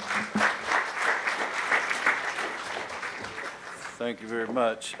 Thank you very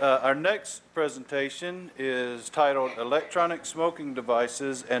much. Our next presentation is titled Electronic Smoking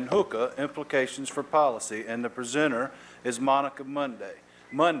Devices and Hookah, Implications for Policy, and the presenter is Monica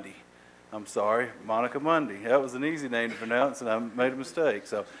Mundy. I'm sorry, Monica Mundy. That was an easy name to pronounce, and I made a mistake.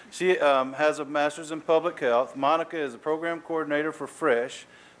 So she has a master's in public health. Monica is a program coordinator for FRESH,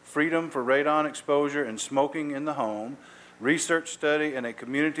 Freedom for Radon Exposure and Smoking in the Home, research study, and a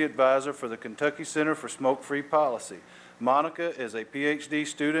community advisor for the Kentucky Center for Smoke-Free Policy. Monica is a PhD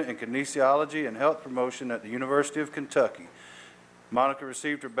student in kinesiology and health promotion at the University of Kentucky. Monica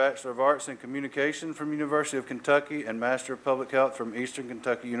received her Bachelor of Arts in Communication from University of Kentucky and Master of Public Health from Eastern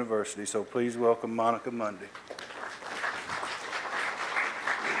Kentucky University. So please welcome Monica Mundy.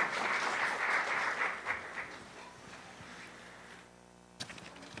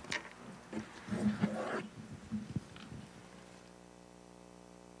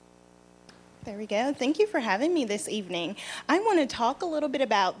 There we go. Thank you for having me this evening. I want to talk a little bit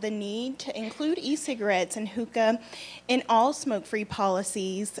about the need to include e-cigarettes and hookah in all smoke-free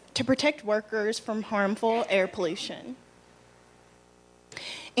policies to protect workers from harmful air pollution.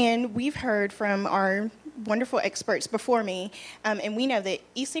 And we've heard from our wonderful experts before me, and we know that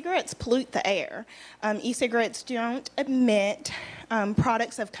e-cigarettes pollute the air. E-cigarettes don't emit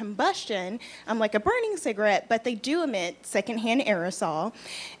products of combustion like a burning cigarette, but they do emit secondhand aerosol,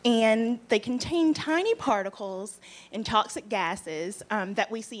 and they contain tiny particles and toxic gases that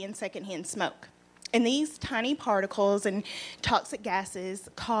we see in secondhand smoke. And these tiny particles and toxic gases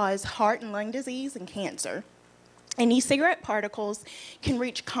cause heart and lung disease and cancer. And e-cigarette particles can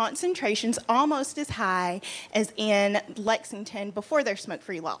reach concentrations almost as high as in Lexington before their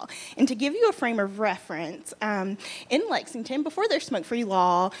smoke-free law. And to give you a frame of reference, in Lexington, before their smoke-free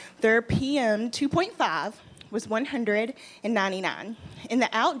law, their PM 2.5 was 199. And the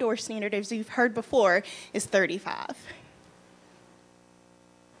outdoor standard, as you've heard before, is 35.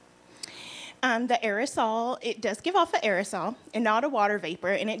 The aerosol, it does give off an aerosol and not a water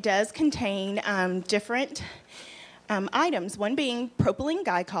vapor, and it does contain different items, one being propylene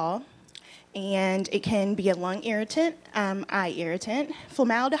glycol, and it can be a lung irritant, eye irritant.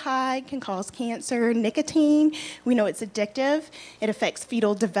 Formaldehyde can cause cancer. Nicotine, we know it's addictive. It affects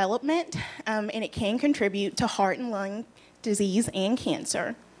fetal development, and it can contribute to heart and lung disease and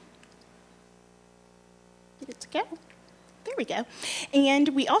cancer. Get it to go. There we go. And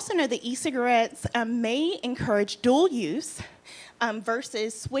we also know that e-cigarettes may encourage dual use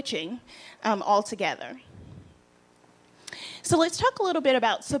versus switching altogether. So let's talk a little bit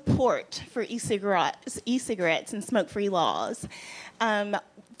about support for e-cigarettes and smoke-free laws.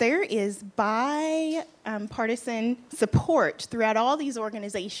 There is bipartisan support throughout all these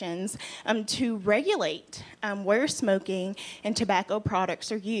organizations to regulate where smoking and tobacco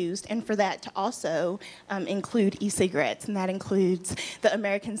products are used, and for that to also include e-cigarettes, and that includes the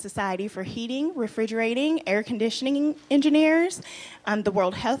American Society for Heating, Refrigerating, Air Conditioning Engineers, the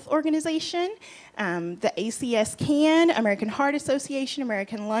World Health Organization, the ACS-CAN, American Heart Association,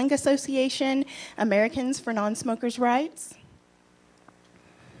 American Lung Association, Americans for Non-Smokers' Rights.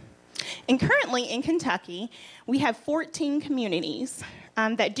 And currently in Kentucky, we have 14 communities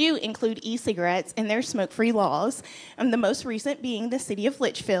that do include e-cigarettes in their smoke-free laws, the most recent being the city of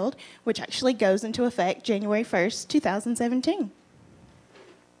Litchfield, which actually goes into effect January 1st, 2017.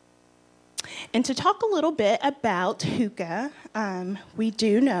 And to talk a little bit about hookah, we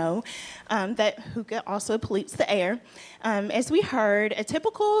do know that hookah also pollutes the air. As we heard, a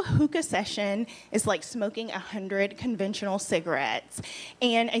typical hookah session is like smoking 100 conventional cigarettes.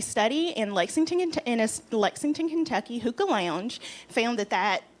 And a study in Lexington, Kentucky hookah lounge found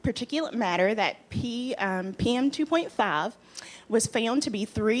that particulate matter, that PM 2.5, was found to be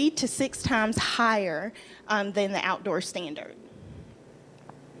 3 to 6 times higher than the outdoor standard.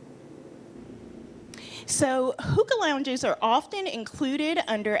 So hookah lounges are often included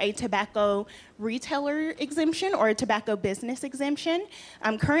under a tobacco retailer exemption or a tobacco business exemption.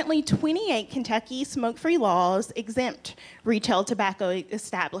 Currently, 28 Kentucky smoke-free laws exempt retail tobacco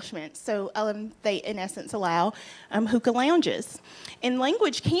establishments. So they, in essence, allow hookah lounges. And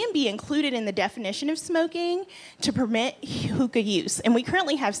language can be included in the definition of smoking to permit hookah use. And we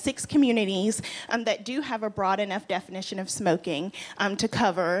currently have 6 communities that do have a broad enough definition of smoking to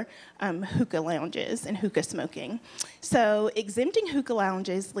cover hookah lounges and hookah smoking. So exempting hookah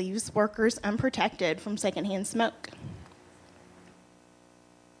lounges leaves workers unprotected from secondhand smoke.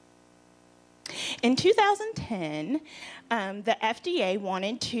 In 2010, the FDA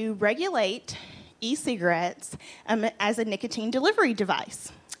wanted to regulate e-cigarettes as a nicotine delivery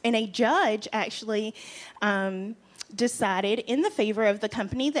device. And a judge actually decided in the favor of the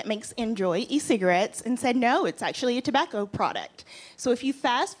company that makes Enjoy e-cigarettes and said, no, it's actually a tobacco product. So if you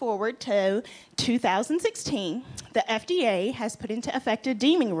fast forward to 2016, the FDA has put into effect a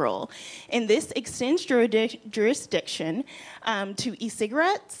deeming rule, and this extends jurisdiction to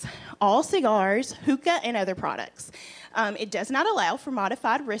e-cigarettes, all cigars, hookah, and other products. It does not allow for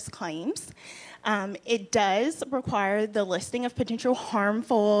modified risk claims. It does require the listing of potential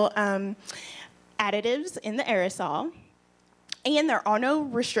harmful additives in the aerosol, and there are no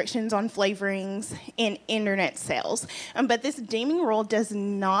restrictions on flavorings in internet sales. But this deeming rule does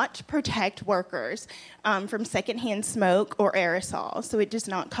not protect workers from secondhand smoke or aerosol, so it does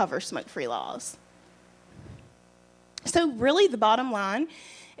not cover smoke-free laws. So really the bottom line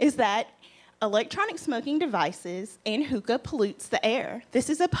is that electronic smoking devices and hookah pollutes the air. This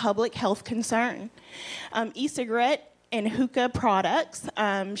is a public health concern. E-cigarette and hookah products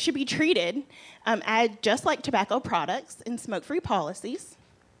should be treated just like tobacco products in smoke-free policies.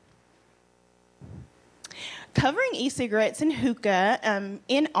 Covering e-cigarettes and hookah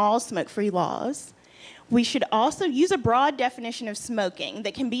in all smoke-free laws, we should also use a broad definition of smoking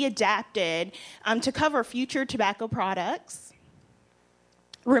that can be adapted to cover future tobacco products,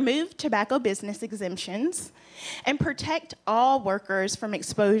 remove tobacco business exemptions, and protect all workers from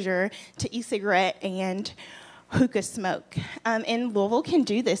exposure to e-cigarette and hookah smoke. And Louisville can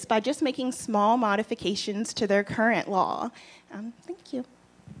do this by just making small modifications to their current law. Thank you.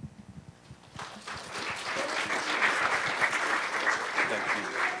 Thank you.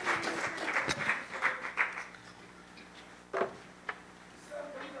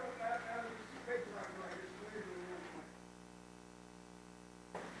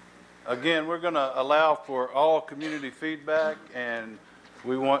 Again, we're going to allow for all community feedback, and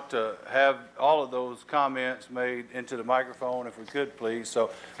we want to have all of those comments made into the microphone, if we could, please.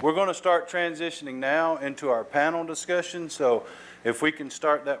 So we're going to start transitioning now into our panel discussion. So if we can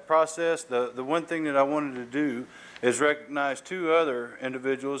start that process, the one thing that I wanted to do is recognize 2 other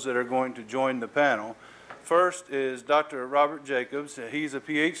individuals that are going to join the panel. First is Dr. Robert Jacobs. He's a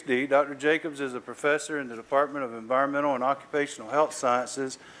PhD. Dr. Jacobs is a professor in the Department of Environmental and Occupational Health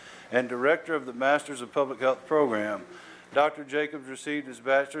Sciences and director of the Masters of Public Health program. Dr. Jacobs received his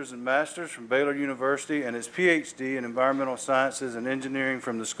bachelor's and master's from Baylor University and his PhD in environmental sciences and engineering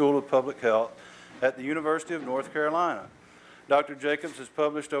from the School of Public Health at the University of North Carolina. Dr. Jacobs has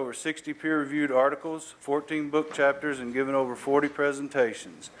published over 60 peer-reviewed articles, 14 book chapters, and given over 40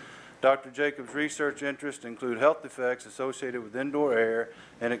 presentations. Dr. Jacobs' research interests include health effects associated with indoor air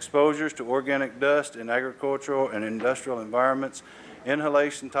and exposures to organic dust in agricultural and industrial environments,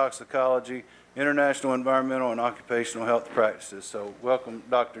 inhalation toxicology, international environmental and occupational health practices. So welcome,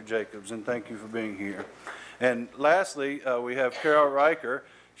 Dr. Jacobs, and thank you for being here. And lastly, we have Carol Riker.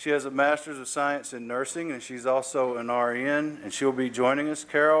 She has a Master's of Science in Nursing, and she's also an RN, and she'll be joining us.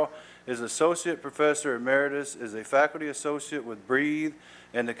 Carol is Associate Professor Emeritus, is a Faculty Associate with Breathe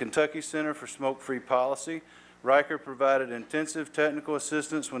and the Kentucky Center for Smoke-Free Policy. Riker provided intensive technical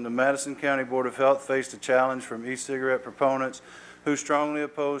assistance when the Madison County Board of Health faced a challenge from e-cigarette proponents who strongly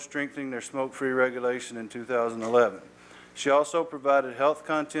opposed strengthening their smoke-free regulation in 2011. She also provided health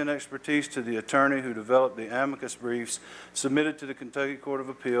content expertise to the attorney who developed the amicus briefs submitted to the Kentucky Court of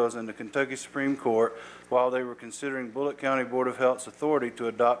Appeals and the Kentucky Supreme Court while they were considering Bullitt County Board of Health's authority to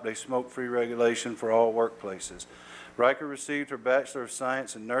adopt a smoke-free regulation for all workplaces. Riker received her Bachelor of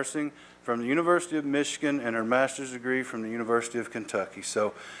Science in Nursing from the University of Michigan and her master's degree from the University of Kentucky.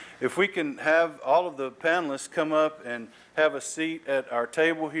 So if we can have all of the panelists come up and have a seat at our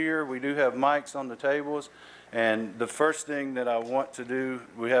table here. We do have mics on the tables. And the first thing that I want to do,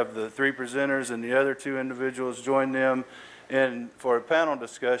 we have the three presenters and the other two individuals join them in for a panel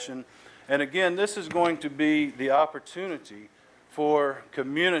discussion. And again, this is going to be the opportunity for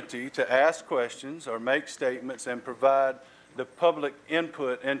community to ask questions or make statements and provide the public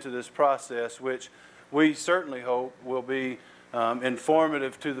input into this process, which we certainly hope will be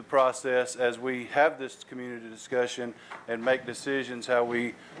informative to the process as we have this community discussion and make decisions how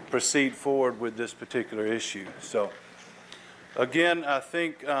we proceed forward with this particular issue. So again, I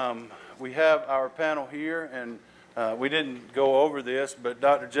think we have our panel here, and we didn't go over this, but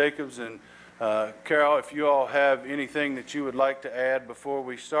Dr. Jacobs and Carol, if you all have anything that you would like to add before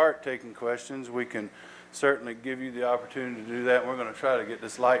we start taking questions, we can certainly give you the opportunity to do that. We're going to try to get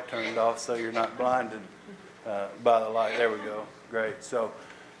this light turned off so you're not blinded by the light. There we go. Great. So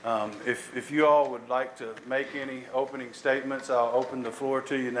if you all would like to make any opening statements, I'll open the floor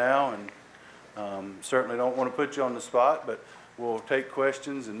to you now, and certainly don't want to put you on the spot, but we'll take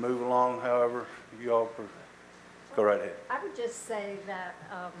questions and move along however you all go right ahead. I would just say that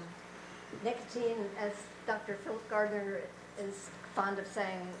nicotine, as Dr. Philip Gardner is fond of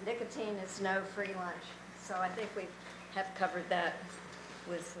saying, nicotine is no free lunch. So I think we have covered that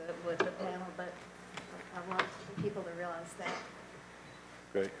with the panel, but I want people to realize that.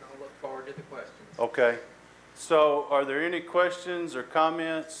 Great. I'll look forward to the questions. Okay. So are there any questions or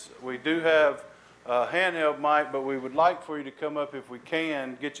comments? We do have a handheld mic, but we would like for you to come up if we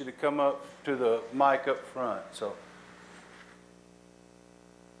can, get you to come up to the mic up front. So.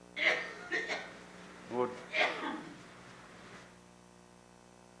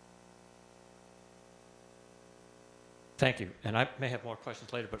 Thank you. And I may have more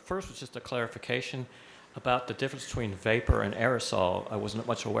questions later, but first was just a clarification about the difference between vapor and aerosol. I wasn't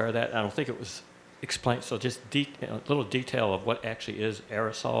much aware of that. I don't think it was explained. So just a little detail of what actually is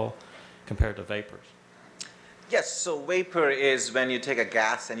aerosol compared to vapors. Yes, so vapor is when you take a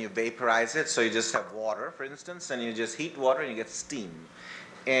gas and you vaporize it. So you just have water, for instance, and you just heat water and you get steam.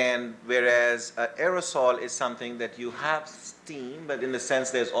 And whereas aerosol is something that you have steam, but in the sense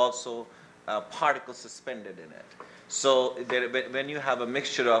there's also particles suspended in it. So when you have a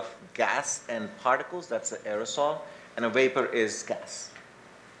mixture of gas and particles, that's an aerosol, and a vapor is gas.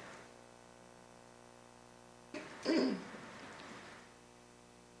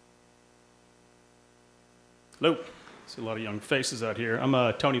 Hello. See a lot of young faces out here.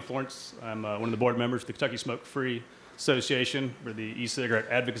 I'm Tony Florence. I'm one of the board members of the Kentucky Smoke-Free Association. We're the e-cigarette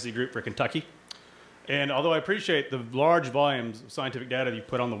advocacy group for Kentucky. And although I appreciate the large volumes of scientific data that you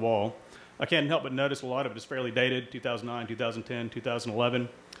put on the wall, I can't help but notice a lot of it is fairly dated, 2009, 2010, 2011.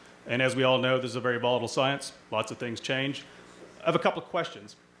 And as we all know, this is a very volatile science. Lots of things change. I have a couple of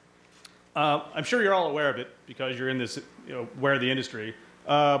questions. I'm sure you're all aware of it because you're in this, aware of the industry.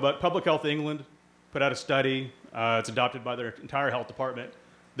 But Public Health England put out a study. It's adopted by their entire health department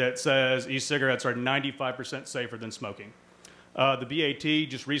that says e-cigarettes are 95% safer than smoking. The BAT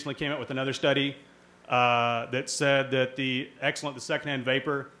just recently came out with another study that said that the secondhand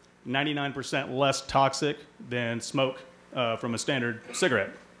vapor, 99% less toxic than smoke from a standard cigarette.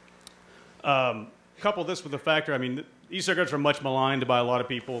 Couple this with the factor, I mean, e-cigarettes are much maligned by a lot of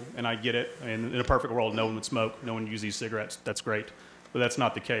people, and I get it. And in a perfect world, no one would smoke, no one would use e-cigarettes. That's great, but that's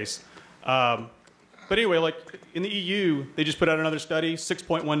not the case. But anyway, like in the EU, they just put out another study.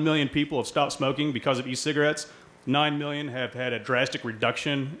 6.1 million people have stopped smoking because of e-cigarettes. 9 million have had a drastic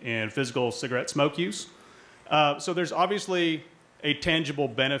reduction in physical cigarette smoke use. So there's obviously a tangible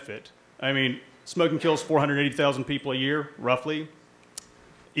benefit. I mean, smoking kills 480,000 people a year, roughly.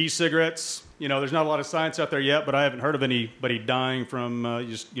 E-cigarettes, there's not a lot of science out there yet, but I haven't heard of anybody dying from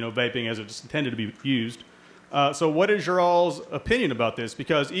just, vaping as it's intended to be used. So what is your all's opinion about this?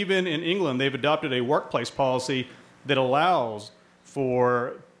 Because even in England, they've adopted a workplace policy that allows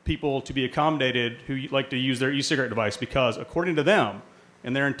for people to be accommodated who like to use their e-cigarette device because according to them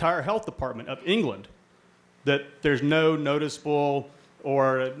and their entire health department of England, that there's no noticeable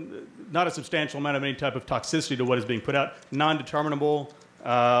or not a substantial amount of any type of toxicity to what is being put out, non-determinable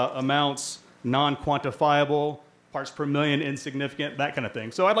amounts, non-quantifiable, parts per million insignificant, that kind of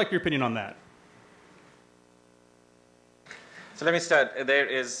thing. So I'd like your opinion on that. So let me start. There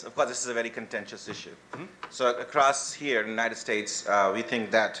is, of course, this is a very contentious issue. Mm-hmm. So across here in the United States, we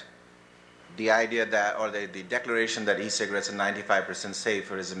think that the idea that, or the declaration that e-cigarettes are 95%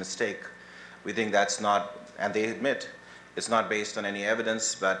 safer is a mistake. We think that's not, and they admit It's not based on any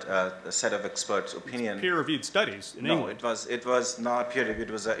evidence, but a set of experts' opinion. Peer-reviewed studies in England. No, it was not peer-reviewed.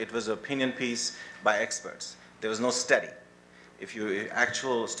 It was an opinion piece by experts. There was no study. If you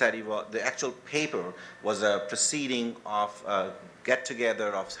actual study, the actual paper was a proceeding of a get-together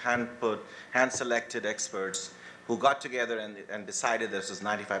of hand-selected experts who got together and decided this was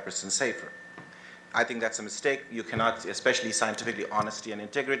 95% safer. I think that's a mistake. You cannot, especially scientifically, honesty and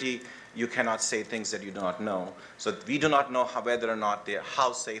integrity, you cannot say things that you do not know. So we do not know whether or not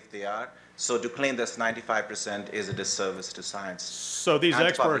how safe they are. So to claim that's 95% is a disservice to science. So these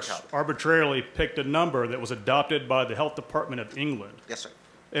experts arbitrarily picked a number that was adopted by the Health Department of England. Yes, sir.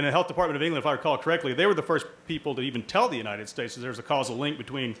 In the Health Department of England, if I recall correctly, they were the first people to even tell the United States that there's a causal link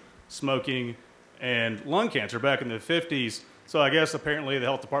between smoking and lung cancer back in the 50s. So I guess apparently the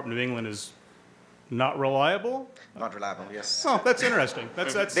Health Department of England is not reliable? Not reliable, yes. Oh, that's interesting.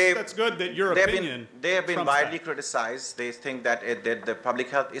 That's good that your opinion. They have been widely that. criticized. They think that the public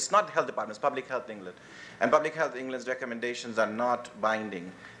health, it's not the health department, it's Public Health England. And Public Health England's recommendations are not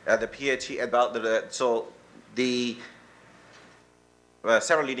binding. The PHE,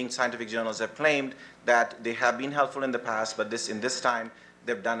 several leading scientific journals have claimed that they have been helpful in the past, but in this time,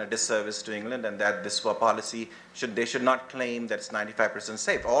 they've done a disservice to England, and that this policy they should not claim that it's 95%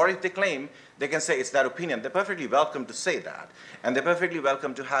 safe. Or if they claim, they can say it's their opinion. They're perfectly welcome to say that. And they're perfectly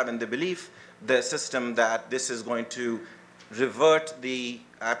welcome to have in the belief the system that this is going to revert the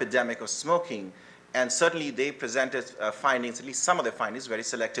epidemic of smoking. And certainly they presented findings, at least some of the findings, very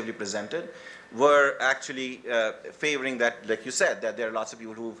selectively presented, were actually favoring that, like you said, that there are lots of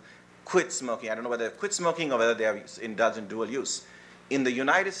people who've quit smoking. I don't know whether they've quit smoking or whether they have indulged in dual use. In the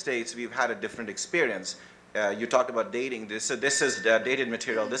United States, we've had a different experience. You talked about dating. This is dated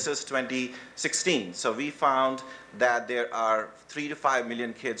material. This is 2016. So we found that there are 3 to 5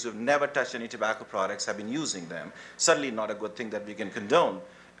 million kids who've never touched any tobacco products, have been using them. Certainly not a good thing that we can condone.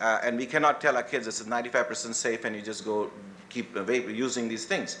 And we cannot tell our kids this is 95% safe and you just go keep using these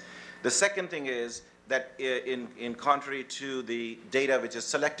things. The second thing is that in contrary to the data, which is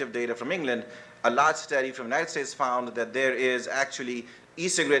selective data from England, a large study from the United States found that there is actually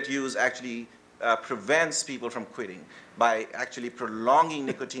e-cigarette use actually prevents people from quitting by actually prolonging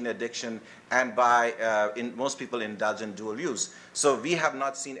nicotine addiction and by most people indulge in dual use. So we have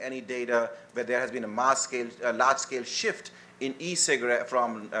not seen any data where there has been a large-scale shift in e-cigarette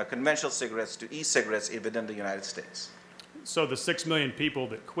from conventional cigarettes to e-cigarettes within the United States. So the 6 million people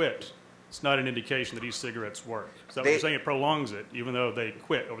that quit, it's not an indication that e-cigarettes work. Is that what you're saying? It prolongs it, even though they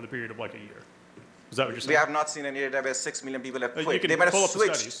quit over the period of like a year. Is that what you're saying? We have not seen any data where 6 million people have quit. They might have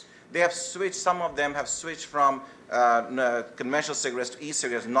switched. They have switched. Some of them have switched from conventional cigarettes to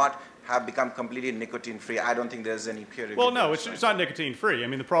e-cigarettes, not have become completely nicotine-free. I don't think there's any peer review. Well, no, it's not nicotine-free. I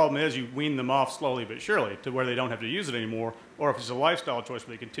mean, the problem is you wean them off slowly but surely to where they don't have to use it anymore, or if it's a lifestyle choice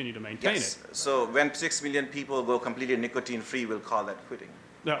where they continue to maintain it. So when 6 million people go completely nicotine-free, we'll call that quitting.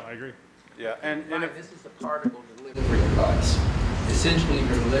 No, I agree. Yeah, and this is a particle delivery device. Essentially,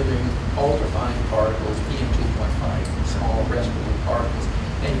 you're delivering ultrafine particles, PM2.5, small respirable particles,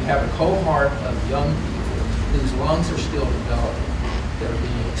 and you have a cohort of young people whose lungs are still developing that are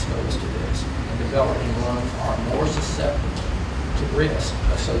being exposed to this. And developing lungs are more susceptible to risk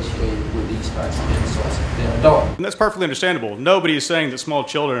associated with these types of insults than adults. And that's perfectly understandable. Nobody is saying that small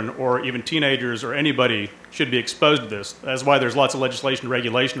children or even teenagers or anybody should be exposed to this. That's why there's lots of legislation and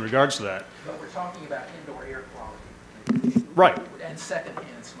regulation in regards to that. But we're talking about indoor air quality. Right. And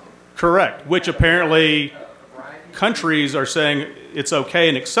secondhand smoke. Correct. Which apparently countries are saying it's okay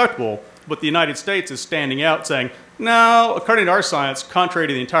and acceptable, but the United States is standing out saying, no, according to our science, contrary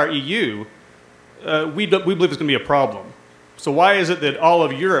to the entire EU, we believe it's going to be a problem. So why is it that all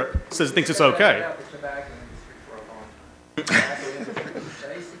of Europe thinks it's okay? The tobacco industry for a long time. The tobacco industry is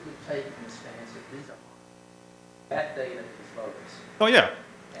basically taking the stance that these are that data is bogus. Oh yeah.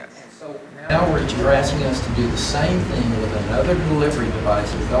 And so now you're asking us to do the same thing with another delivery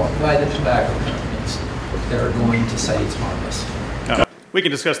device developed by the tobacco companies that are going to say it's harmless. We can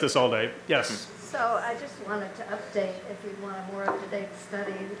discuss this all day. Yes. So I just wanted to update, if you want a more up-to-date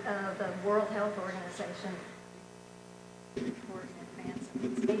study, the World Health Organization report in advance of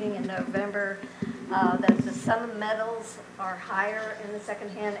its meeting in November, that the some metals are higher in the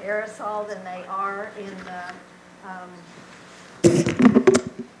secondhand aerosol than they are in the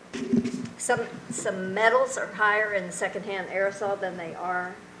some metals are higher in secondhand aerosol than they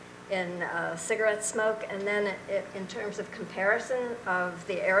are in cigarette smoke. And then in terms of comparison of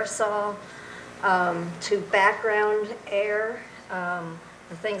the aerosol to background air,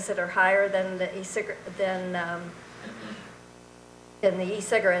 the things that are higher than the e-cigarette, in the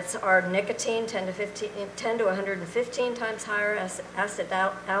e-cigarettes are nicotine 10 to 115 times higher,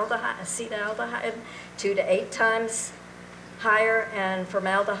 acetaldehyde 2 to 8 times higher, and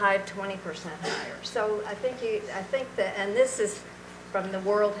formaldehyde 20% higher. So I think that, and this is from the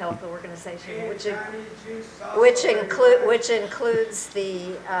World Health Organization, which includes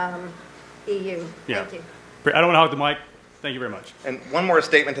the EU. Yeah. Thank you. I don't want to hog the mic. Thank you very much. And one more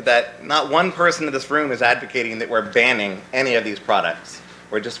statement to that. Not one person in this room is advocating that we're banning any of these products.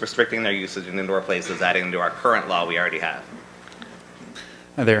 We're just restricting their usage in indoor places, adding to our current law we already have.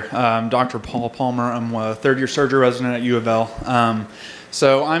 Hi there. I'm Dr. Paul Palmer. I'm a third-year surgery resident at U of L.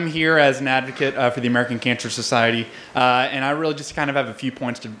 So I'm here as an advocate for the American Cancer Society, and I really just kind of have a few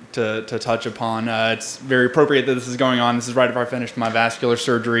points to touch upon. It's very appropriate that this is going on. This is right after I finished my vascular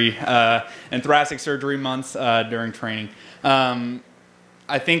surgery and thoracic surgery months during training. I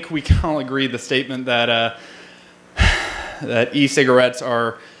think we can all agree the statement that that e-cigarettes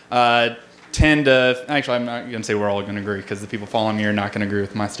are tend to, actually I'm not going to say we're all going to agree because the people following me are not going to agree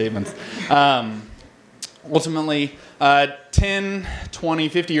with my statements. Ultimately, 10, 20,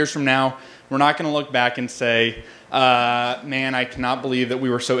 50 years from now, we're not going to look back and say, man, I cannot believe that we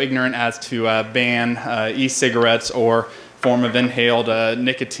were so ignorant as to ban e-cigarettes or form of inhaled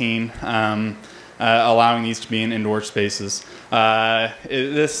nicotine, allowing these to be in indoor spaces.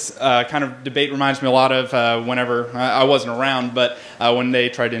 This kind of debate reminds me a lot of whenever I wasn't around, but when they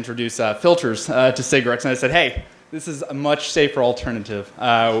tried to introduce filters to cigarettes, and I said, hey, this is a much safer alternative.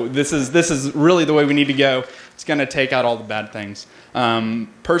 This is really the way we need to go. It's going to take out all the bad things.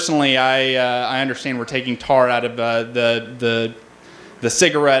 Personally, I understand we're taking tar out of the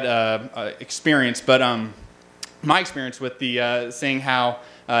cigarette experience, but my experience with the seeing how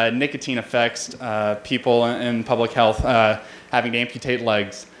nicotine affects people in public health, having to amputate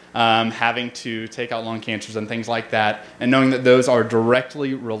legs, having to take out lung cancers and things like that, and knowing that those are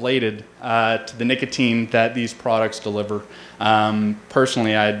directly related to the nicotine that these products deliver.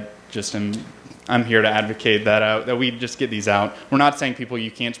 Personally, I'm here to advocate that we just get these out. We're not saying people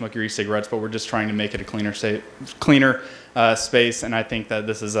you can't smoke your e-cigarettes, but we're just trying to make it a cleaner space, and I think that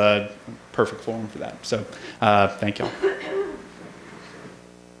this is a perfect forum for that. So thank y'all.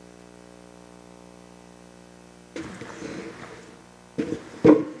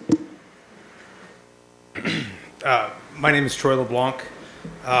 My name is Troy LeBlanc.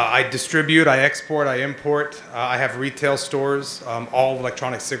 I distribute, I export, I import. I have retail stores, all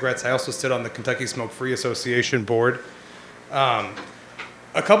electronic cigarettes. I also sit on the Kentucky Smoke Free Association board. A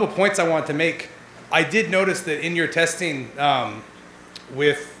couple points I want to make. I did notice that in your testing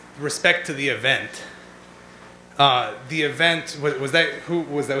with respect to the event, was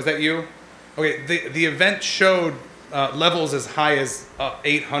that you? Okay, the event showed levels as high as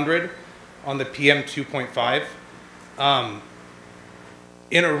 800 on the PM 2.5.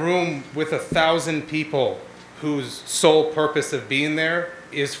 In a room with 1,000 people whose sole purpose of being there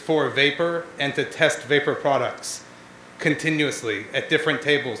is for vapor and to test vapor products continuously at different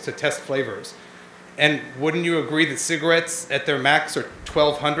tables to test flavors. And wouldn't you agree that cigarettes at their max are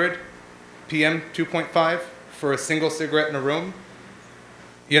 1,200 PM 2.5 for a single cigarette in a room?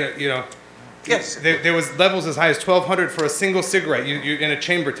 You know. Yes. There was levels as high as 1,200 for a single cigarette you in a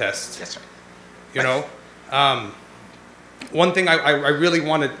chamber test. That's right. You know. One thing I really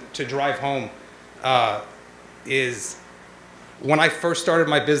wanted to drive home is when I first started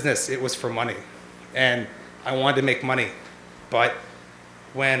my business, it was for money, and I wanted to make money. But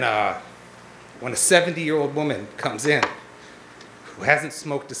when a 70-year-old woman comes in who hasn't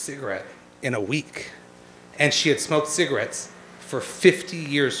smoked a cigarette in a week, and she had smoked cigarettes for 50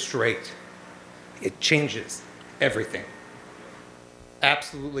 years straight, it changes everything.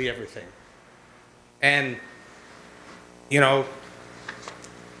 Absolutely everything. And you know,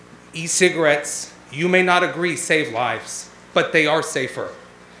 e-cigarettes, you may not agree, save lives, but they are safer.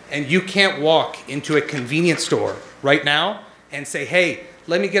 And you can't walk into a convenience store right now and say, hey,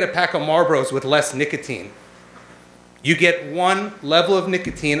 let me get a pack of Marlboros with less nicotine. You get one level of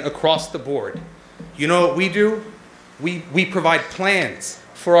nicotine across the board. You know what we do? We provide plans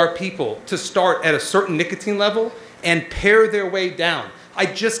for our people to start at a certain nicotine level and pare their way down. I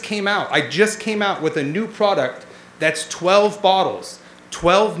just came out with a new product that's 12 bottles,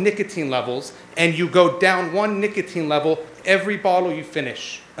 12 nicotine levels, and you go down one nicotine level every bottle you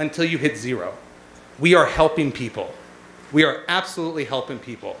finish until you hit 0. We are helping people. We are absolutely helping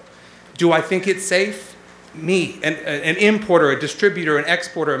people. Do I think it's safe? Me, an importer, a distributor, an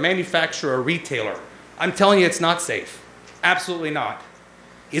exporter, a manufacturer, a retailer. I'm telling you it's not safe. Absolutely not.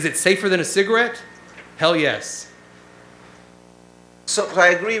 Is it safer than a cigarette? Hell yes. So I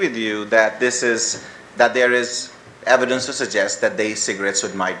agree with you that there is evidence to suggest that the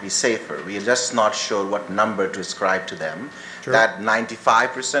e-cigarettes might be safer. We are just not sure what number to ascribe to them. Sure. That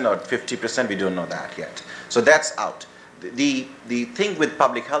 95% or 50%, we don't know that yet. So that's out. The thing with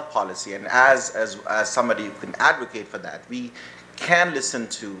public health policy, and as somebody who can advocate for that, we can listen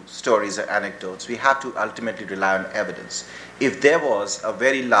to stories or anecdotes. We have to ultimately rely on evidence. If there was a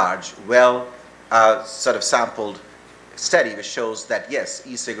very large, sort of sampled study which shows that yes,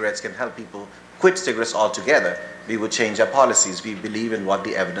 e-cigarettes can help people quit cigarettes altogether, we would change our policies. We believe in what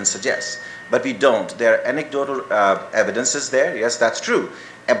the evidence suggests. But we don't. There are anecdotal evidences there. Yes, that's true.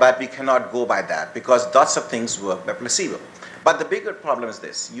 But we cannot go by that because lots of things work by placebo. But the bigger problem is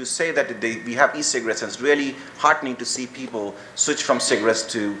this. You say that we have e-cigarettes, and it's really heartening to see people switch from cigarettes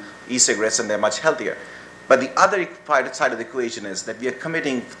to e-cigarettes, and they're much healthier. But the other side of the equation is that we are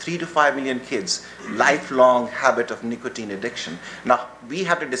committing 3 to 5 million kids lifelong habit of nicotine addiction. Now, we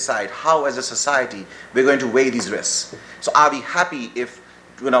have to decide how, as a society, we're going to weigh these risks. So are we happy if,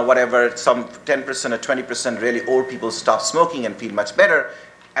 whatever, some 10% or 20% really old people stop smoking and feel much better?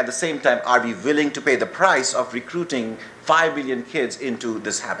 At the same time, are we willing to pay the price of recruiting 5 million kids into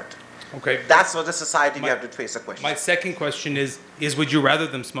this habit? Okay. That's what the society we have to face a question. My second question is would you rather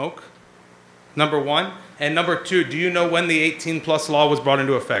them smoke? Number one. And number two, do you know when the 18+ law was brought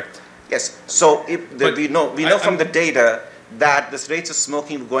into effect? Yes. So we know from the data that the rates of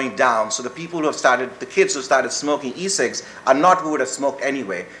smoking are going down. So the people who have started, the kids who started smoking e-cigs are not who would have smoked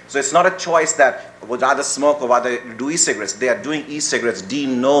anyway. So it's not a choice that would rather smoke or rather do e-cigarettes. They are doing e-cigarettes de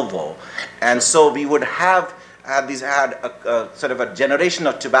novo. And so we would have had a sort of a generation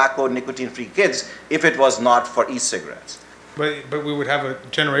of tobacco, nicotine-free kids if it was not for e-cigarettes. But we would have a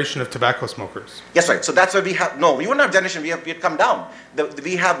generation of tobacco smokers. Yes, right. So that's why we have, no, we wouldn't have generation, we have come down.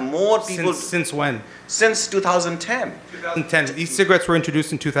 We have more people. Since when? Since 2010. 2010. E-cigarettes were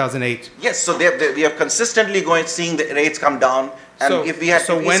introduced in 2008. Yes, so we have consistently seeing the rates come down. And so if we had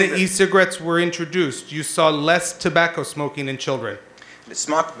when e-cigarettes were introduced, you saw less tobacco smoking in children.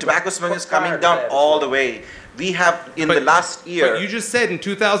 Tobacco smoking is coming down all the way. We have, the last year... But you just said in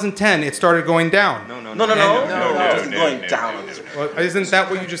 2010 it started going down. No, it isn't going down. Well, isn't that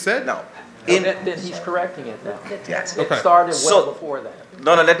what you just said? No. Then he's correcting it now. Yes. It started well before that.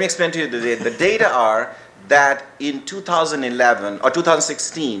 No, let me explain to you the data. The data are that in 2011 or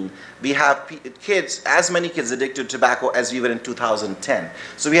 2016, we have as many kids addicted to tobacco as we were in 2010.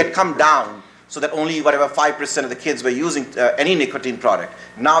 So we had come down so that only 5% of the kids were using any nicotine product.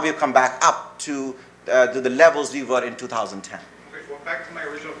 Now we've come back up to the levels we were in 2010. Okay, well, back to my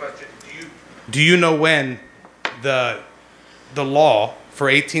original question. Do you know when the law for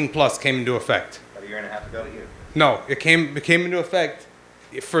 18+ came into effect? About a year and a half ago. No, it came into effect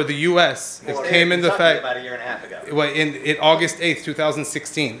for the U.S. It came into effect about a year and a half ago. In August 8th,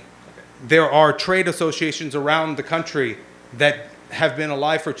 2016. Okay. There are trade associations around the country that have been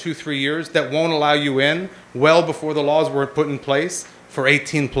alive for 2-3 years that won't allow you in well before the laws were put in place for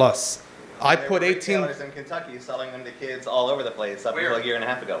 18+. I put 18. Retailers in Kentucky selling them to kids all over the place up until a year and a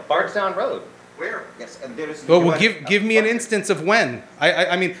half ago. Bardstown Road. Where? Yes, and there is. Well, give me an instance of when.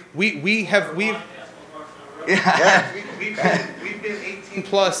 I mean we've we've been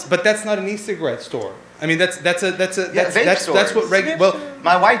 18+, but that's not an e-cigarette store. I mean that's what well.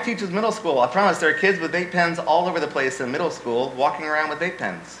 My wife teaches middle school. I promise there are kids with vape pens all over the place in middle school walking around with vape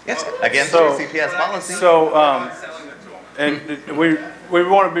pens. Yes. Against your CPS policy. So and we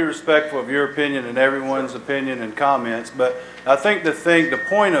want to be respectful of your opinion and everyone's opinion and comments, but I think the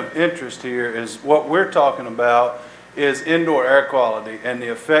point of interest here is what we're talking about is indoor air quality and the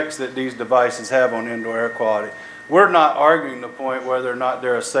effects that these devices have on indoor air quality. We're not arguing the point whether or not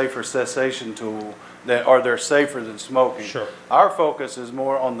they're a safer cessation tool or they're safer than smoking. Sure. Our focus is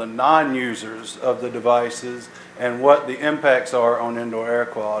more on the non-users of the devices and what the impacts are on indoor air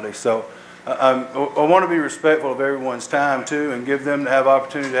quality. So I want to be respectful of everyone's time too and give them to have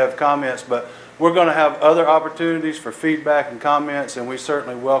opportunity to have comments, but we're going to have other opportunities for feedback and comments, and we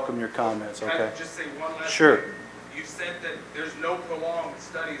certainly welcome your comments, okay? Can I just say one last Sure. thing? You said that there's no prolonged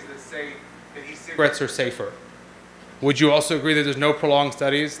studies that say that e-cigarettes are safer. Would you also agree that there's no prolonged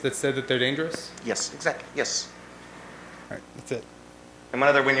studies that said that they're dangerous? Yes, exactly, yes. All right, that's it. And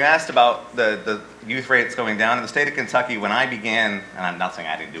when you asked about the youth rates going down in the state of Kentucky, when I began, and I'm not saying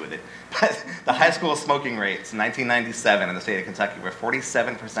I didn't do with it, but the high school smoking rates in 1997 in the state of Kentucky were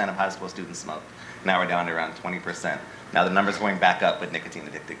 47% of high school students smoked. Now we're down to around 20%. Now the number's going back up with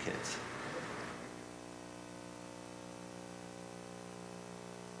nicotine-addicted kids.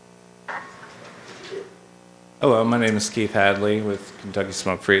 Hello, my name is Keith Hadley with Kentucky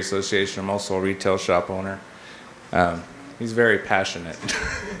Smoke Free Association. I'm also a retail shop owner. He's very passionate.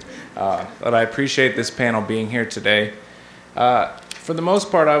 But I appreciate this panel being here today. For the most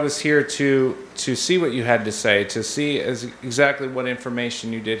part, I was here to see what you had to say, to see exactly what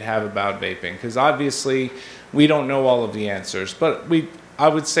information you did have about vaping, because obviously we don't know all of the answers, but I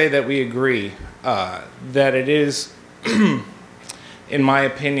would say that we agree that it is, in my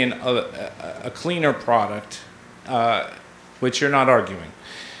opinion, a cleaner product, which you're not arguing.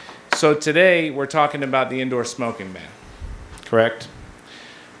 So today we're talking about the indoor smoking ban, correct?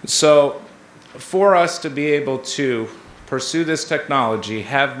 So for us to be able to pursue this technology,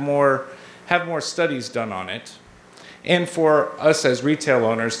 have more studies done on it, and for us as retail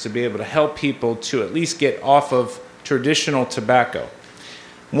owners to be able to help people to at least get off of traditional tobacco.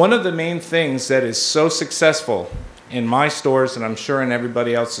 One of the main things that is so successful in my stores, and I'm sure in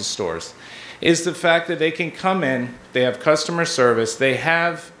everybody else's stores, is the fact that they can come in, they have customer service, they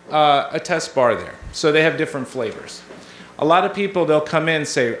have a test bar there, so they have different flavors. A lot of people, they'll come in and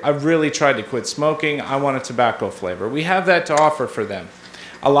say, I've really tried to quit smoking, I want a tobacco flavor. We have that to offer for them.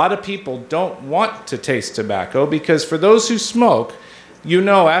 A lot of people don't want to taste tobacco because for those who smoke, you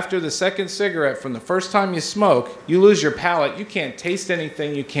know after the second cigarette, from the first time you smoke, you lose your palate, you can't taste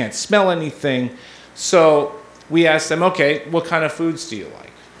anything, you can't smell anything. So we ask them, okay, what kind of foods do you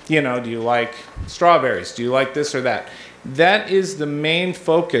like? You know, do you like strawberries? Do you like this or that? That is the main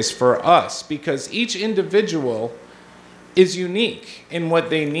focus for us because each individual is unique in what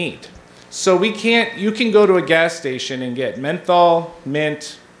they need. So you can go to a gas station and get menthol,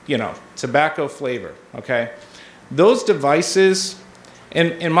 mint, you know, tobacco flavor, okay? Those devices,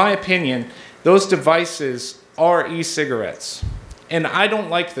 in my opinion, those devices are e-cigarettes. And I don't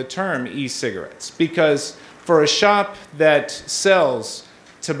like the term e-cigarettes because for a shop that sells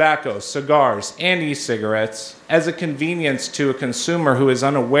tobacco, cigars, and e-cigarettes as a convenience to a consumer who is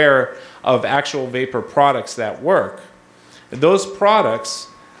unaware of actual vapor products that work, those products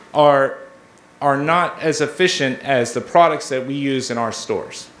are not as efficient as the products that we use in our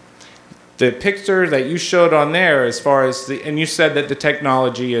stores. The picture that you showed on there as far as and you said that the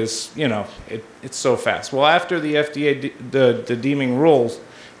technology is, you know, it's so fast. Well, after the FDA, the deeming rules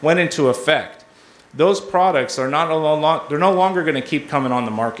went into effect, those products are they're no longer going to keep coming on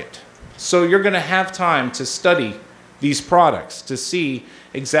the market. So you're going to have time to study these products to see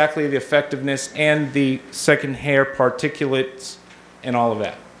exactly the effectiveness and the secondhand particulates and all of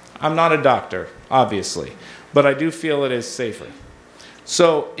that. I'm not a doctor, obviously, but I do feel it is safer.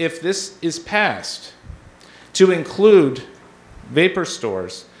 So if this is passed to include vapor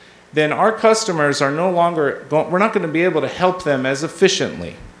stores, then our customers are no longer, we're not going to be able to help them as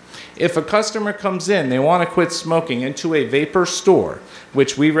efficiently. If a customer comes in, they want to quit smoking into a vapor store,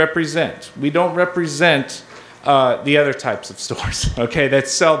 which we represent. We don't represent the other types of stores, okay, that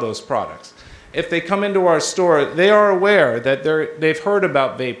sell those products. If they come into our store, they are aware that they've heard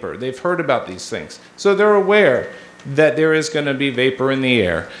about vapor. They've heard about these things. So they're aware that there is going to be vapor in the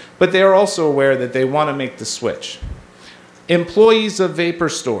air, but they are also aware that they want to make the switch. Employees of vapor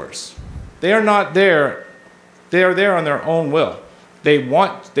stores, they are not there. They are there on their own will. They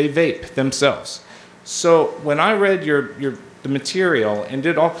vape themselves. So when I read the material and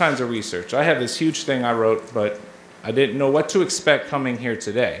did all kinds of research, I have this huge thing I wrote, but I didn't know what to expect coming here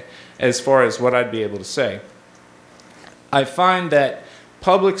today as far as what I'd be able to say. I find that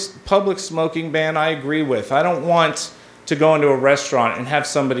public smoking ban, I agree with. I don't want to go into a restaurant and have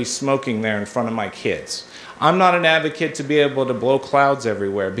somebody smoking there in front of my kids. I'm not an advocate to be able to blow clouds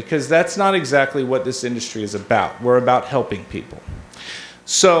everywhere because that's not exactly what this industry is about. We're about helping people.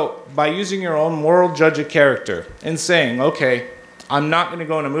 So by using your own moral judge of character and saying, okay, I'm not going to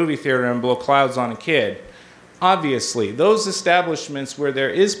go in a movie theater and blow clouds on a kid, obviously, those establishments where there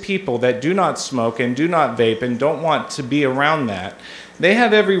is people that do not smoke and do not vape and don't want to be around that, they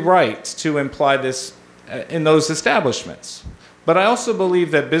have every right to imply this in those establishments. But I also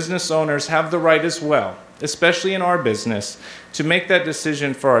believe that business owners have the right as well, especially in our business, to make that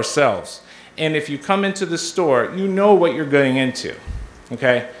decision for ourselves. And if you come into the store, you know what you're going into,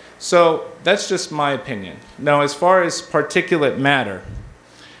 okay? So that's just my opinion. Now, as far as particulate matter,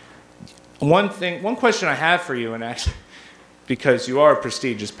 one question I have for you, and actually, because you are a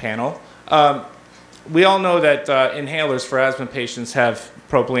prestigious panel, we all know that inhalers for asthma patients have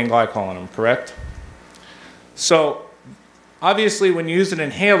propylene glycol in them, correct? So obviously, when you use an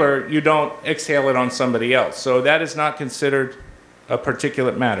inhaler, you don't exhale it on somebody else. So that is not considered a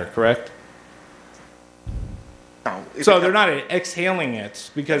particulate matter, correct? No, so they're not exhaling it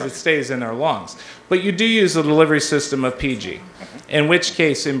because it stays in their lungs. But you do use the delivery system of PG, in which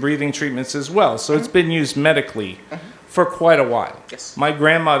case in breathing treatments as well. So it's been used medically for quite a while. Yes. My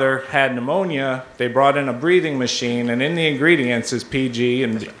grandmother had pneumonia. They brought in a breathing machine, and in the ingredients is PG,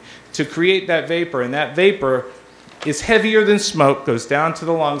 and to create that vapor, and that vapor is heavier than smoke, goes down to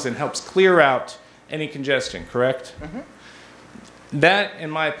the lungs, and helps clear out any congestion, correct? That, in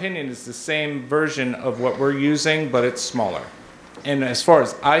my opinion, is the same version of what we're using, but it's smaller. And as far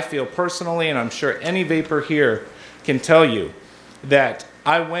as I feel personally, and I'm sure any vapor here can tell you, that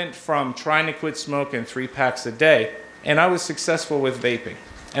I went from trying to quit smoking 3 packs a day, and I was successful with vaping,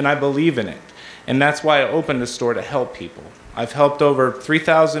 and I believe in it. And that's why I opened the store, to help people. I've helped over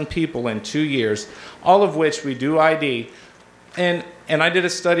 3,000 people in 2 years, all of which we do ID. And I did a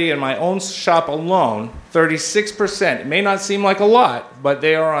study in my own shop alone, 36%. It may not seem like a lot, but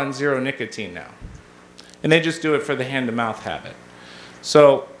they are on 0 nicotine now. And they just do it for the hand-to-mouth habit.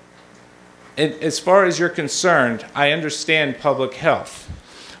 So as far as you're concerned, I understand public health.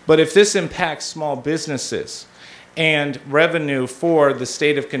 But if this impacts small businesses and revenue for the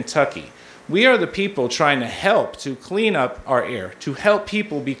state of Kentucky, we are the people trying to help to clean up our air, to help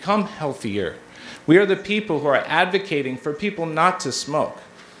people become healthier. We are the people who are advocating for people not to smoke.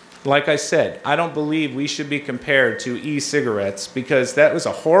 Like I said, I don't believe we should be compared to e-cigarettes, because that was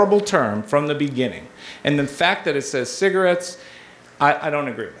a horrible term from the beginning. And the fact that it says cigarettes, I don't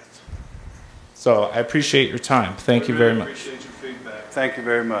agree with. So I appreciate your time. Thank you very much. I appreciate your feedback. Thank you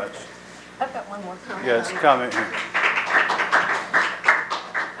very much. I've got one more comment. Yes, comment here.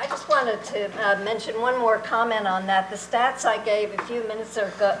 I just wanted to mention one more comment on that. The stats I gave a few minutes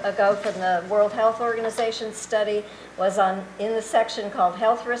ago from the World Health Organization study was in the section called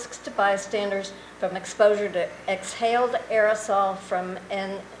Health Risks to Bystanders from Exposure to Exhaled Aerosol from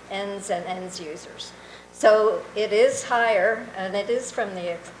ends and ends users. So it is higher, and it is from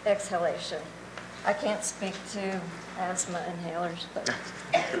the exhalation. I can't speak to asthma inhalers, but...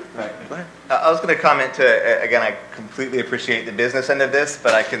 I was going to comment again, I completely appreciate the business end of this,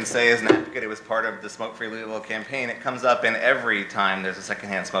 but I can say as an advocate, it was part of the Smoke Free Louisville campaign. It comes up in every time there's a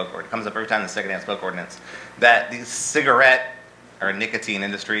secondhand smoke ordinance. It comes up every time there's a secondhand smoke ordinance, that the cigarette or nicotine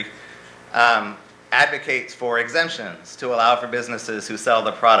industry advocates for exemptions to allow for businesses who sell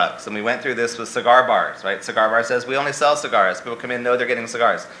the products. And we went through this with cigar bars, right? Cigar bar says we only sell cigars. People come in, know they're getting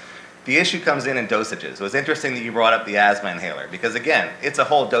cigars. The issue comes in dosages. It was interesting that you brought up the asthma inhaler, because again, it's a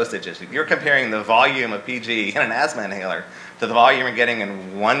whole dosage issue. You're comparing the volume of PG in an asthma inhaler to the volume you're getting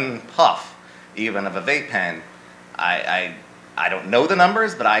in one puff, even of a vape pen. I don't know the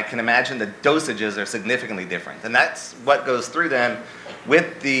numbers, but I can imagine the dosages are significantly different. And that's what goes through then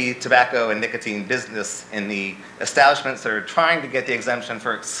with the tobacco and nicotine business in the establishments that are trying to get the exemption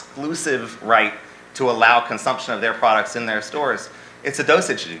for exclusive right to allow consumption of their products in their stores. It's a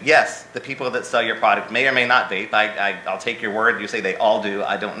dosage issue. Yes, the people that sell your product may or may not vape. I'll take your word. You say they all do.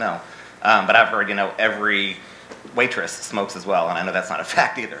 I don't know. But I've heard, every waitress smokes as well, and I know that's not a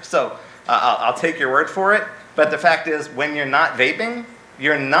fact either. So I'll take your word for it. But the fact is, when you're not vaping,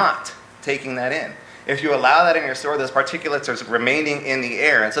 you're not taking that in. If you allow that in your store, those particulates are remaining in the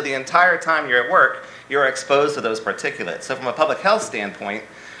air. And so the entire time you're at work, you're exposed to those particulates. So from a public health standpoint,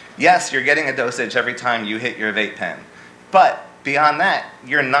 yes, you're getting a dosage every time you hit your vape pen. But beyond that,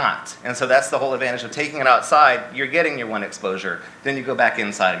 you're not. And so that's the whole advantage of taking it outside. You're getting your one exposure. Then you go back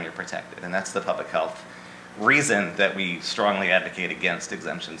inside and you're protected. And that's the public health reason that we strongly advocate against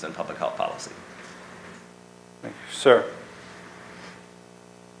exemptions in public health policy. Thank you. Sir.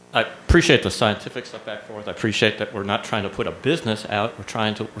 I appreciate the scientific stuff back and forth. I appreciate that we're not trying to put a business out. We're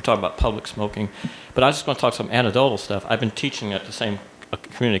talking about public smoking. But I just want to talk some anecdotal stuff. I've been teaching at the same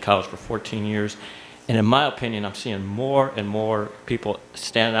community college for 14 years. And in my opinion, I'm seeing more and more people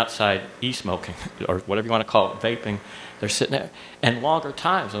standing outside e-smoking, or whatever you want to call it, vaping. They're sitting there. And longer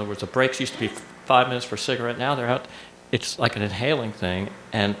times. In other words, the breaks used to be 5 minutes for a cigarette. Now they're out. It's like an inhaling thing.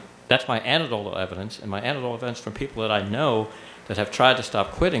 And that's my anecdotal evidence. And my anecdotal evidence from people that I know that have tried to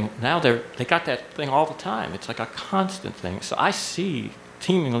stop quitting, now they got that thing all the time. It's like a constant thing. So I see,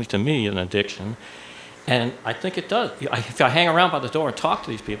 seemingly to me, an addiction. And I think it does. If I hang around by the door and talk to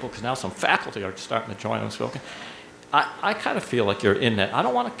these people, because now some faculty are starting to join on smoking, I kind of feel like you're in that. I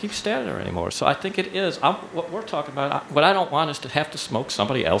don't want to keep standing there anymore. So I think it is. What we're talking about, what I don't want is to have to smoke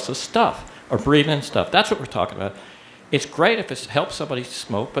somebody else's stuff or breathe in stuff. That's what we're talking about. It's great if it helps somebody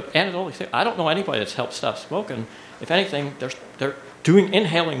smoke, but anecdotally, I don't know anybody that's helped stop smoking. If anything, they're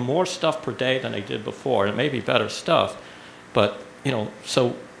inhaling more stuff per day than they did before, and it may be better stuff. But,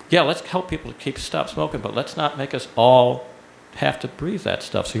 so, yeah, let's help people to stop smoking, but let's not make us all have to breathe that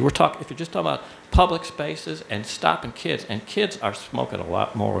stuff. So if you're just talking about public spaces and stopping kids, and kids are smoking a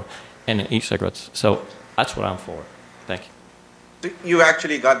lot more in e-cigarettes. So that's what I'm for. Thank you. You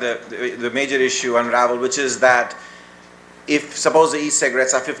actually got the major issue unraveled, which is that if suppose the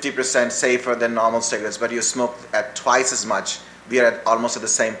e-cigarettes are 50% safer than normal cigarettes, but you smoke at twice as much, we are almost at the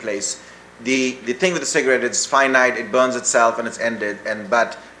same place. The thing with the cigarette, it's finite, it burns itself and it's ended,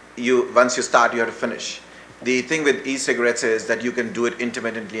 but once you start, you have to finish. The thing with e-cigarettes is that you can do it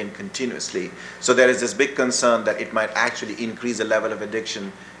intermittently and continuously. So there is this big concern that it might actually increase the level of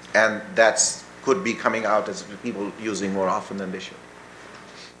addiction, and that could be coming out as people using more often than they should.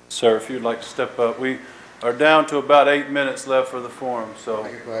 Sir, if you'd like to step up. We are down to about 8 minutes left for the forum. So.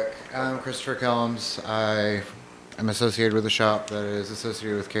 Make it quick. I'm Christopher Kellums. I am associated with a shop that is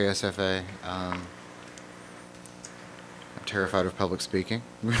associated with KSFA. I'm terrified of public speaking.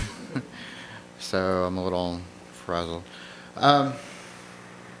 So I'm a little frazzled. Not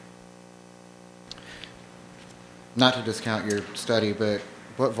to discount your study, but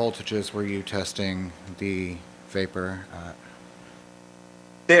what voltages were you testing the vapor at?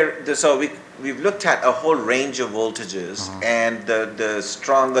 So we've looked at a whole range of voltages, and the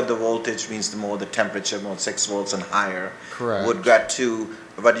stronger the voltage means the more the temperature, more 6 volts and higher. Correct. Would get to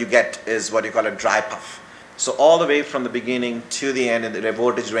what you get is what you call a dry puff. So all the way from the beginning to the end in the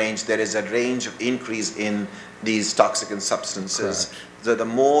voltage range, there is a range of increase in these toxicant substances. Correct. So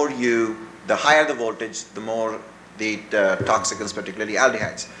the higher the voltage, the more the toxicants, particularly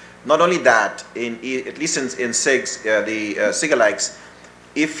aldehydes. Not only that, at least in cigs, the cigalikes,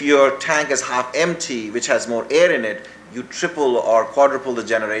 if your tank is half empty, which has more air in it, you triple or quadruple the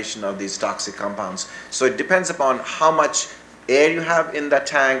generation of these toxic compounds. So it depends upon how much air you have in that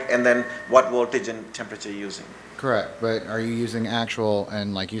tank and then what voltage and temperature you're using. Correct, but are you using actual,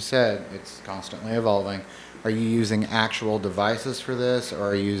 and like you said, it's constantly evolving, are you using actual devices for this, or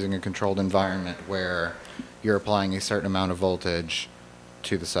are you using a controlled environment where you're applying a certain amount of voltage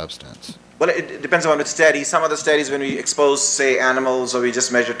to the substance? Well, it depends on which study. Some of the studies, when we expose, say, animals, or we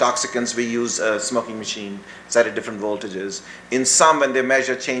just measure toxicants, we use a smoking machine set at different voltages. In some, when they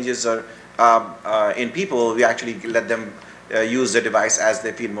measure changes in people, we actually let them use the device as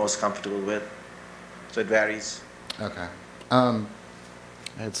they feel most comfortable with. So it varies. Okay. I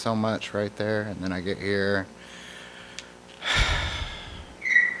had so much right there, and then I get here,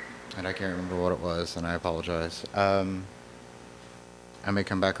 and I can't remember what it was, and I apologize. I may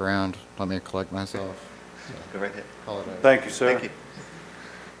come back around. Let me collect myself. Go right ahead. Apologize. Thank you, sir. Thank you.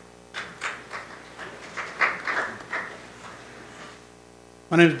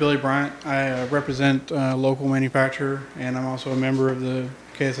 My name is Billy Bryant. I represent a local manufacturer, and I'm also a member of the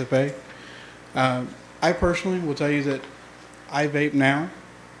KSFA. I personally will tell you that I vape now.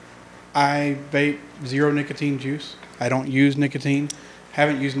 I vape zero nicotine juice. I don't use nicotine.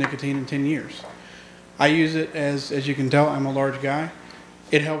 Haven't used nicotine in 10 years. I use it as you can tell, I'm a large guy.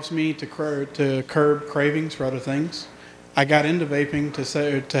 It helps me to curb cravings for other things. I got into vaping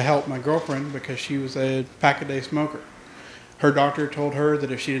to help my girlfriend because she was a pack-a-day smoker. Her doctor told her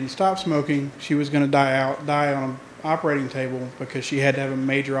that if she didn't stop smoking, she was going to die on an operating table because she had to have a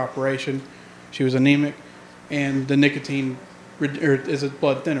major operation. She was anemic, and the nicotine is a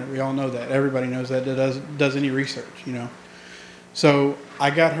blood thinner. We all know that. Everybody knows that does any research, you know. So I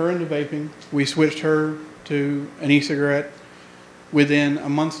got her into vaping. We switched her to an e-cigarette. Within a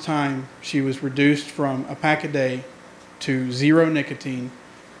month's time, she was reduced from a pack a day to zero nicotine,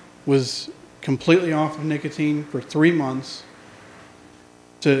 was completely off of nicotine for 3 months,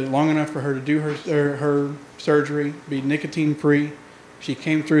 to long enough for her to do her surgery, be nicotine free. She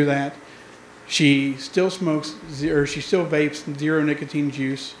came through that. She still smokes, or she still vapes zero nicotine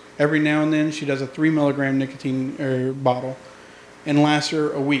juice. Every now and then she does a 3 milligram nicotine bottle, and lasts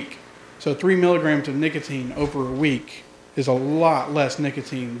her a week. So 3 milligrams of nicotine over a week is a lot less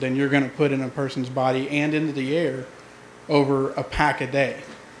nicotine than you're going to put in a person's body and into the air over a pack a day,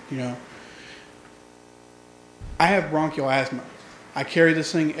 you know. I have bronchial asthma. I carry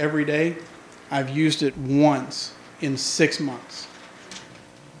this thing every day. I've used it once in 6 months.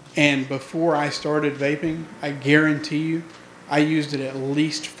 And before I started vaping, I guarantee you, I used it at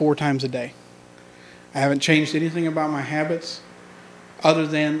least 4 times a day. I haven't changed anything about my habits, other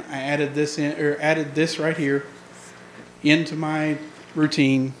than I added this right here into my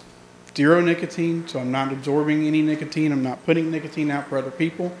routine. Zero nicotine, so I'm not absorbing any nicotine. I'm not putting nicotine out for other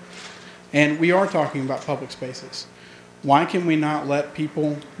people. And we are talking about public spaces. Why can we not let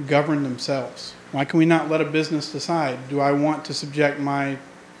people govern themselves? Why can we not let a business decide, do I want to subject my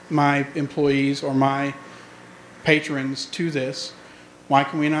employees or my patrons to this? Why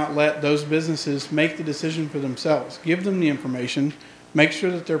can we not let those businesses make the decision for themselves? Give them the information, make sure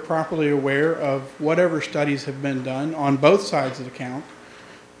that they're properly aware of whatever studies have been done on both sides of the count,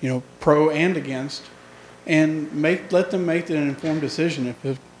 you know, pro and against, and let them make an informed decision.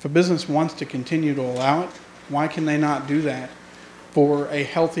 If a business wants to continue to allow it, why can they not do that for a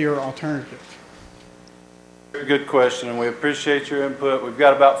healthier alternative? Very good question, and we appreciate your input. We've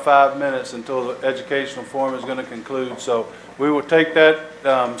got about 5 minutes until the educational forum is going to conclude, so we will take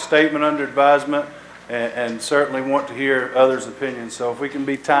that statement under advisement and certainly want to hear others' opinions. So if we can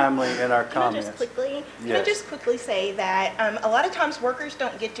be timely in our comments. Can I just quickly say that a lot of times workers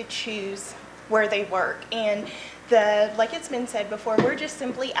don't get to choose where they work, and like it's been said before, we're just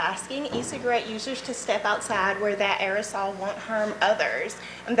simply asking e-cigarette users to step outside where that aerosol won't harm others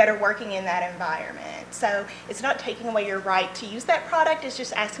that are working in that environment. So it's not taking away your right to use that product, it's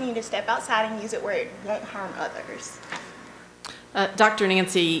just asking you to step outside and use it where it won't harm others. Dr.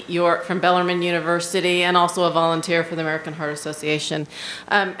 Nancy York from Bellarmine University and also a volunteer for the American Heart Association.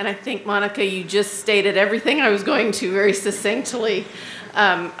 And I think, Monica, you just stated everything I was going to very succinctly.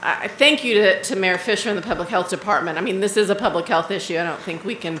 I thank you to Mayor Fisher and the Public Health Department. I mean, this is a public health issue. I don't think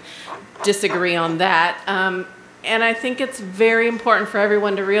we can disagree on that. And I think it's very important for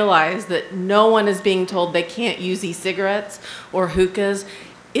everyone to realize that no one is being told they can't use e-cigarettes or hookahs.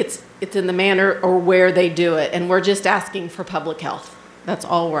 It's in the manner or where they do it, and we're just asking for public health. That's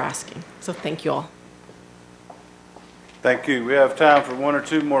all we're asking. So thank you all. Thank you. We have time for 1 or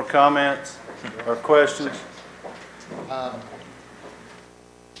 2 more comments or questions.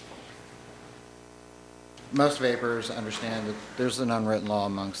 Most vapors understand that there's an unwritten law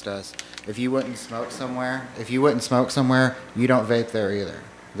amongst us. If you wouldn't smoke somewhere, you don't vape there either.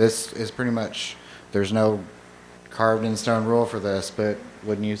 This is pretty much, there's no carved in stone rule for this, but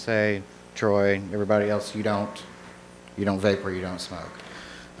wouldn't you say, Troy, everybody else, you don't vape where you don't smoke.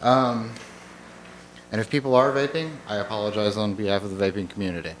 And if people are vaping, I apologize on behalf of the vaping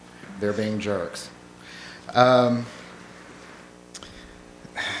community. They're being jerks. The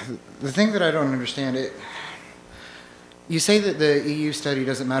thing that I don't understand, you say that the EU study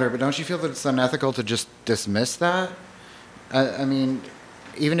doesn't matter, but don't you feel that it's unethical to just dismiss that? I mean,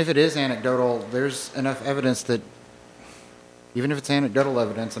 even if it is anecdotal, there's enough evidence that, even if it's anecdotal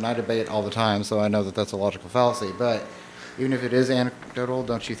evidence, and I debate all the time, so I know that that's a logical fallacy, but even if it is anecdotal,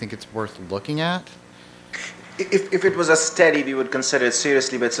 don't you think it's worth looking at? If it was a study, we would consider it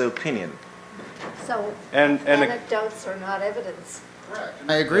seriously, but it's an opinion. So and anecdotes are not evidence. Correct.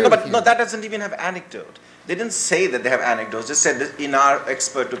 I agree with you. No, that doesn't even have anecdote. They didn't say that they have anecdotes. They said that in our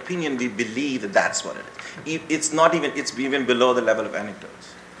expert opinion, we believe that that's what it is. It's not even, it's even below the level of anecdotes.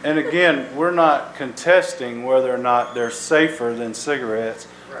 And again, we're not contesting whether or not they're safer than cigarettes,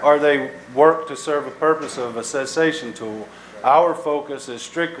 or they work to serve a purpose of a cessation tool. Our focus is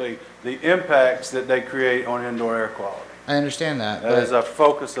strictly the impacts that they create on indoor air quality. I understand that. That is a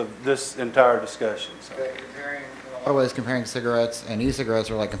focus of this entire discussion. So. Otherwise, comparing cigarettes and e-cigarettes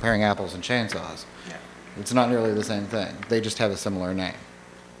are like comparing apples and chainsaws. Yeah. It's not nearly the same thing. They just have a similar name.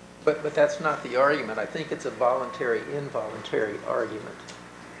 But that's not the argument. I think it's a voluntary, involuntary argument.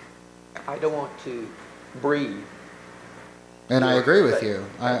 I don't want to breathe. And I agree with you.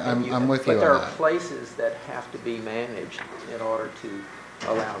 I'm with you on that. But there are places that have to be managed in order to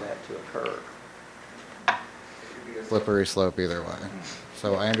allow that to occur. Slippery slope either way.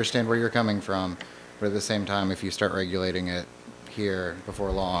 So I understand where you're coming from, but at the same time, if you start regulating it here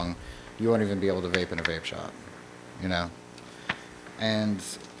before long, you won't even be able to vape in a vape shop, you know? And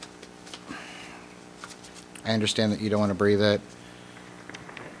I understand that you don't want to breathe it.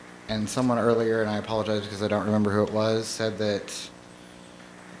 And someone earlier, and I apologize because I don't remember who it was, said that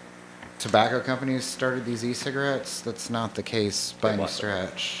tobacco companies started these e-cigarettes. That's not the case by any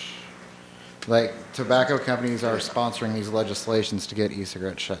stretch. Like, tobacco companies are sponsoring these legislations to get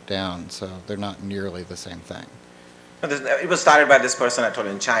e-cigarettes shut down, so they're not nearly the same thing. It was started by this person, I told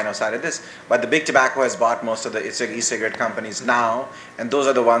you, in China started this, but the big tobacco has bought most of the e-cigarette companies now, and those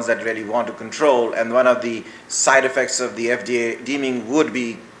are the ones that really want to control, and one of the side effects of the FDA deeming would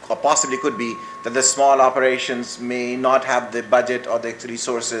be, or possibly could be, that the small operations may not have the budget or the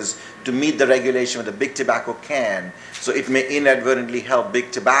resources to meet the regulation that the big tobacco can, so it may inadvertently help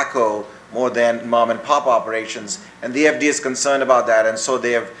big tobacco more than mom and pop operations, and the FDA is concerned about that, and so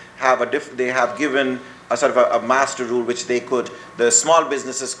they have given a sort of a master rule which the small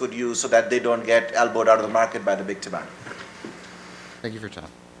businesses could use so that they don't get elbowed out of the market by the big tobacco. Thank you for your time.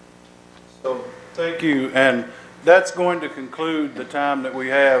 So thank you, and that's going to conclude the time that we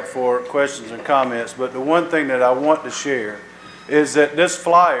have for questions and comments, but the one thing that I want to share is that this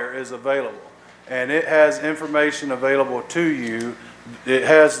flyer is available, and it has information available to you. It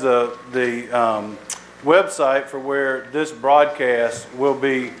has the website for where this broadcast will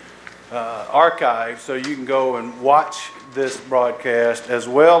be archived, so you can go and watch this broadcast, as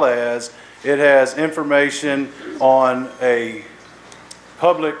well as it has information on a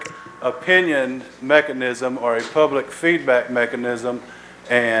public opinion mechanism or a public feedback mechanism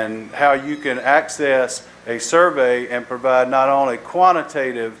and how you can access a survey and provide not only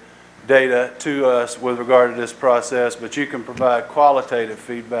quantitative data to us with regard to this process, but you can provide qualitative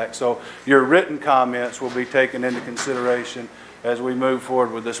feedback. So your written comments will be taken into consideration as we move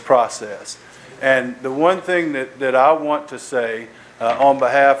forward with this process. And the one thing that I want to say on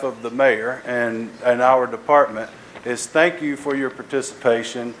behalf of the mayor and our department is thank you for your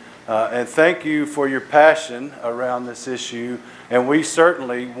participation and thank you for your passion around this issue. And we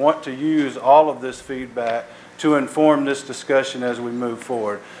certainly want to use all of this feedback to inform this discussion as we move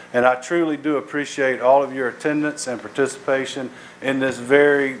forward. And I truly do appreciate all of your attendance and participation in this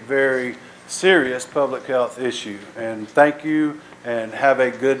very, very serious public health issue. And thank you, and have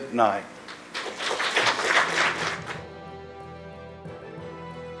a good night.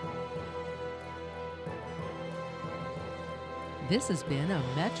 This has been a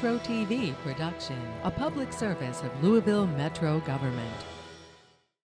Metro TV production, a public service of Louisville Metro government.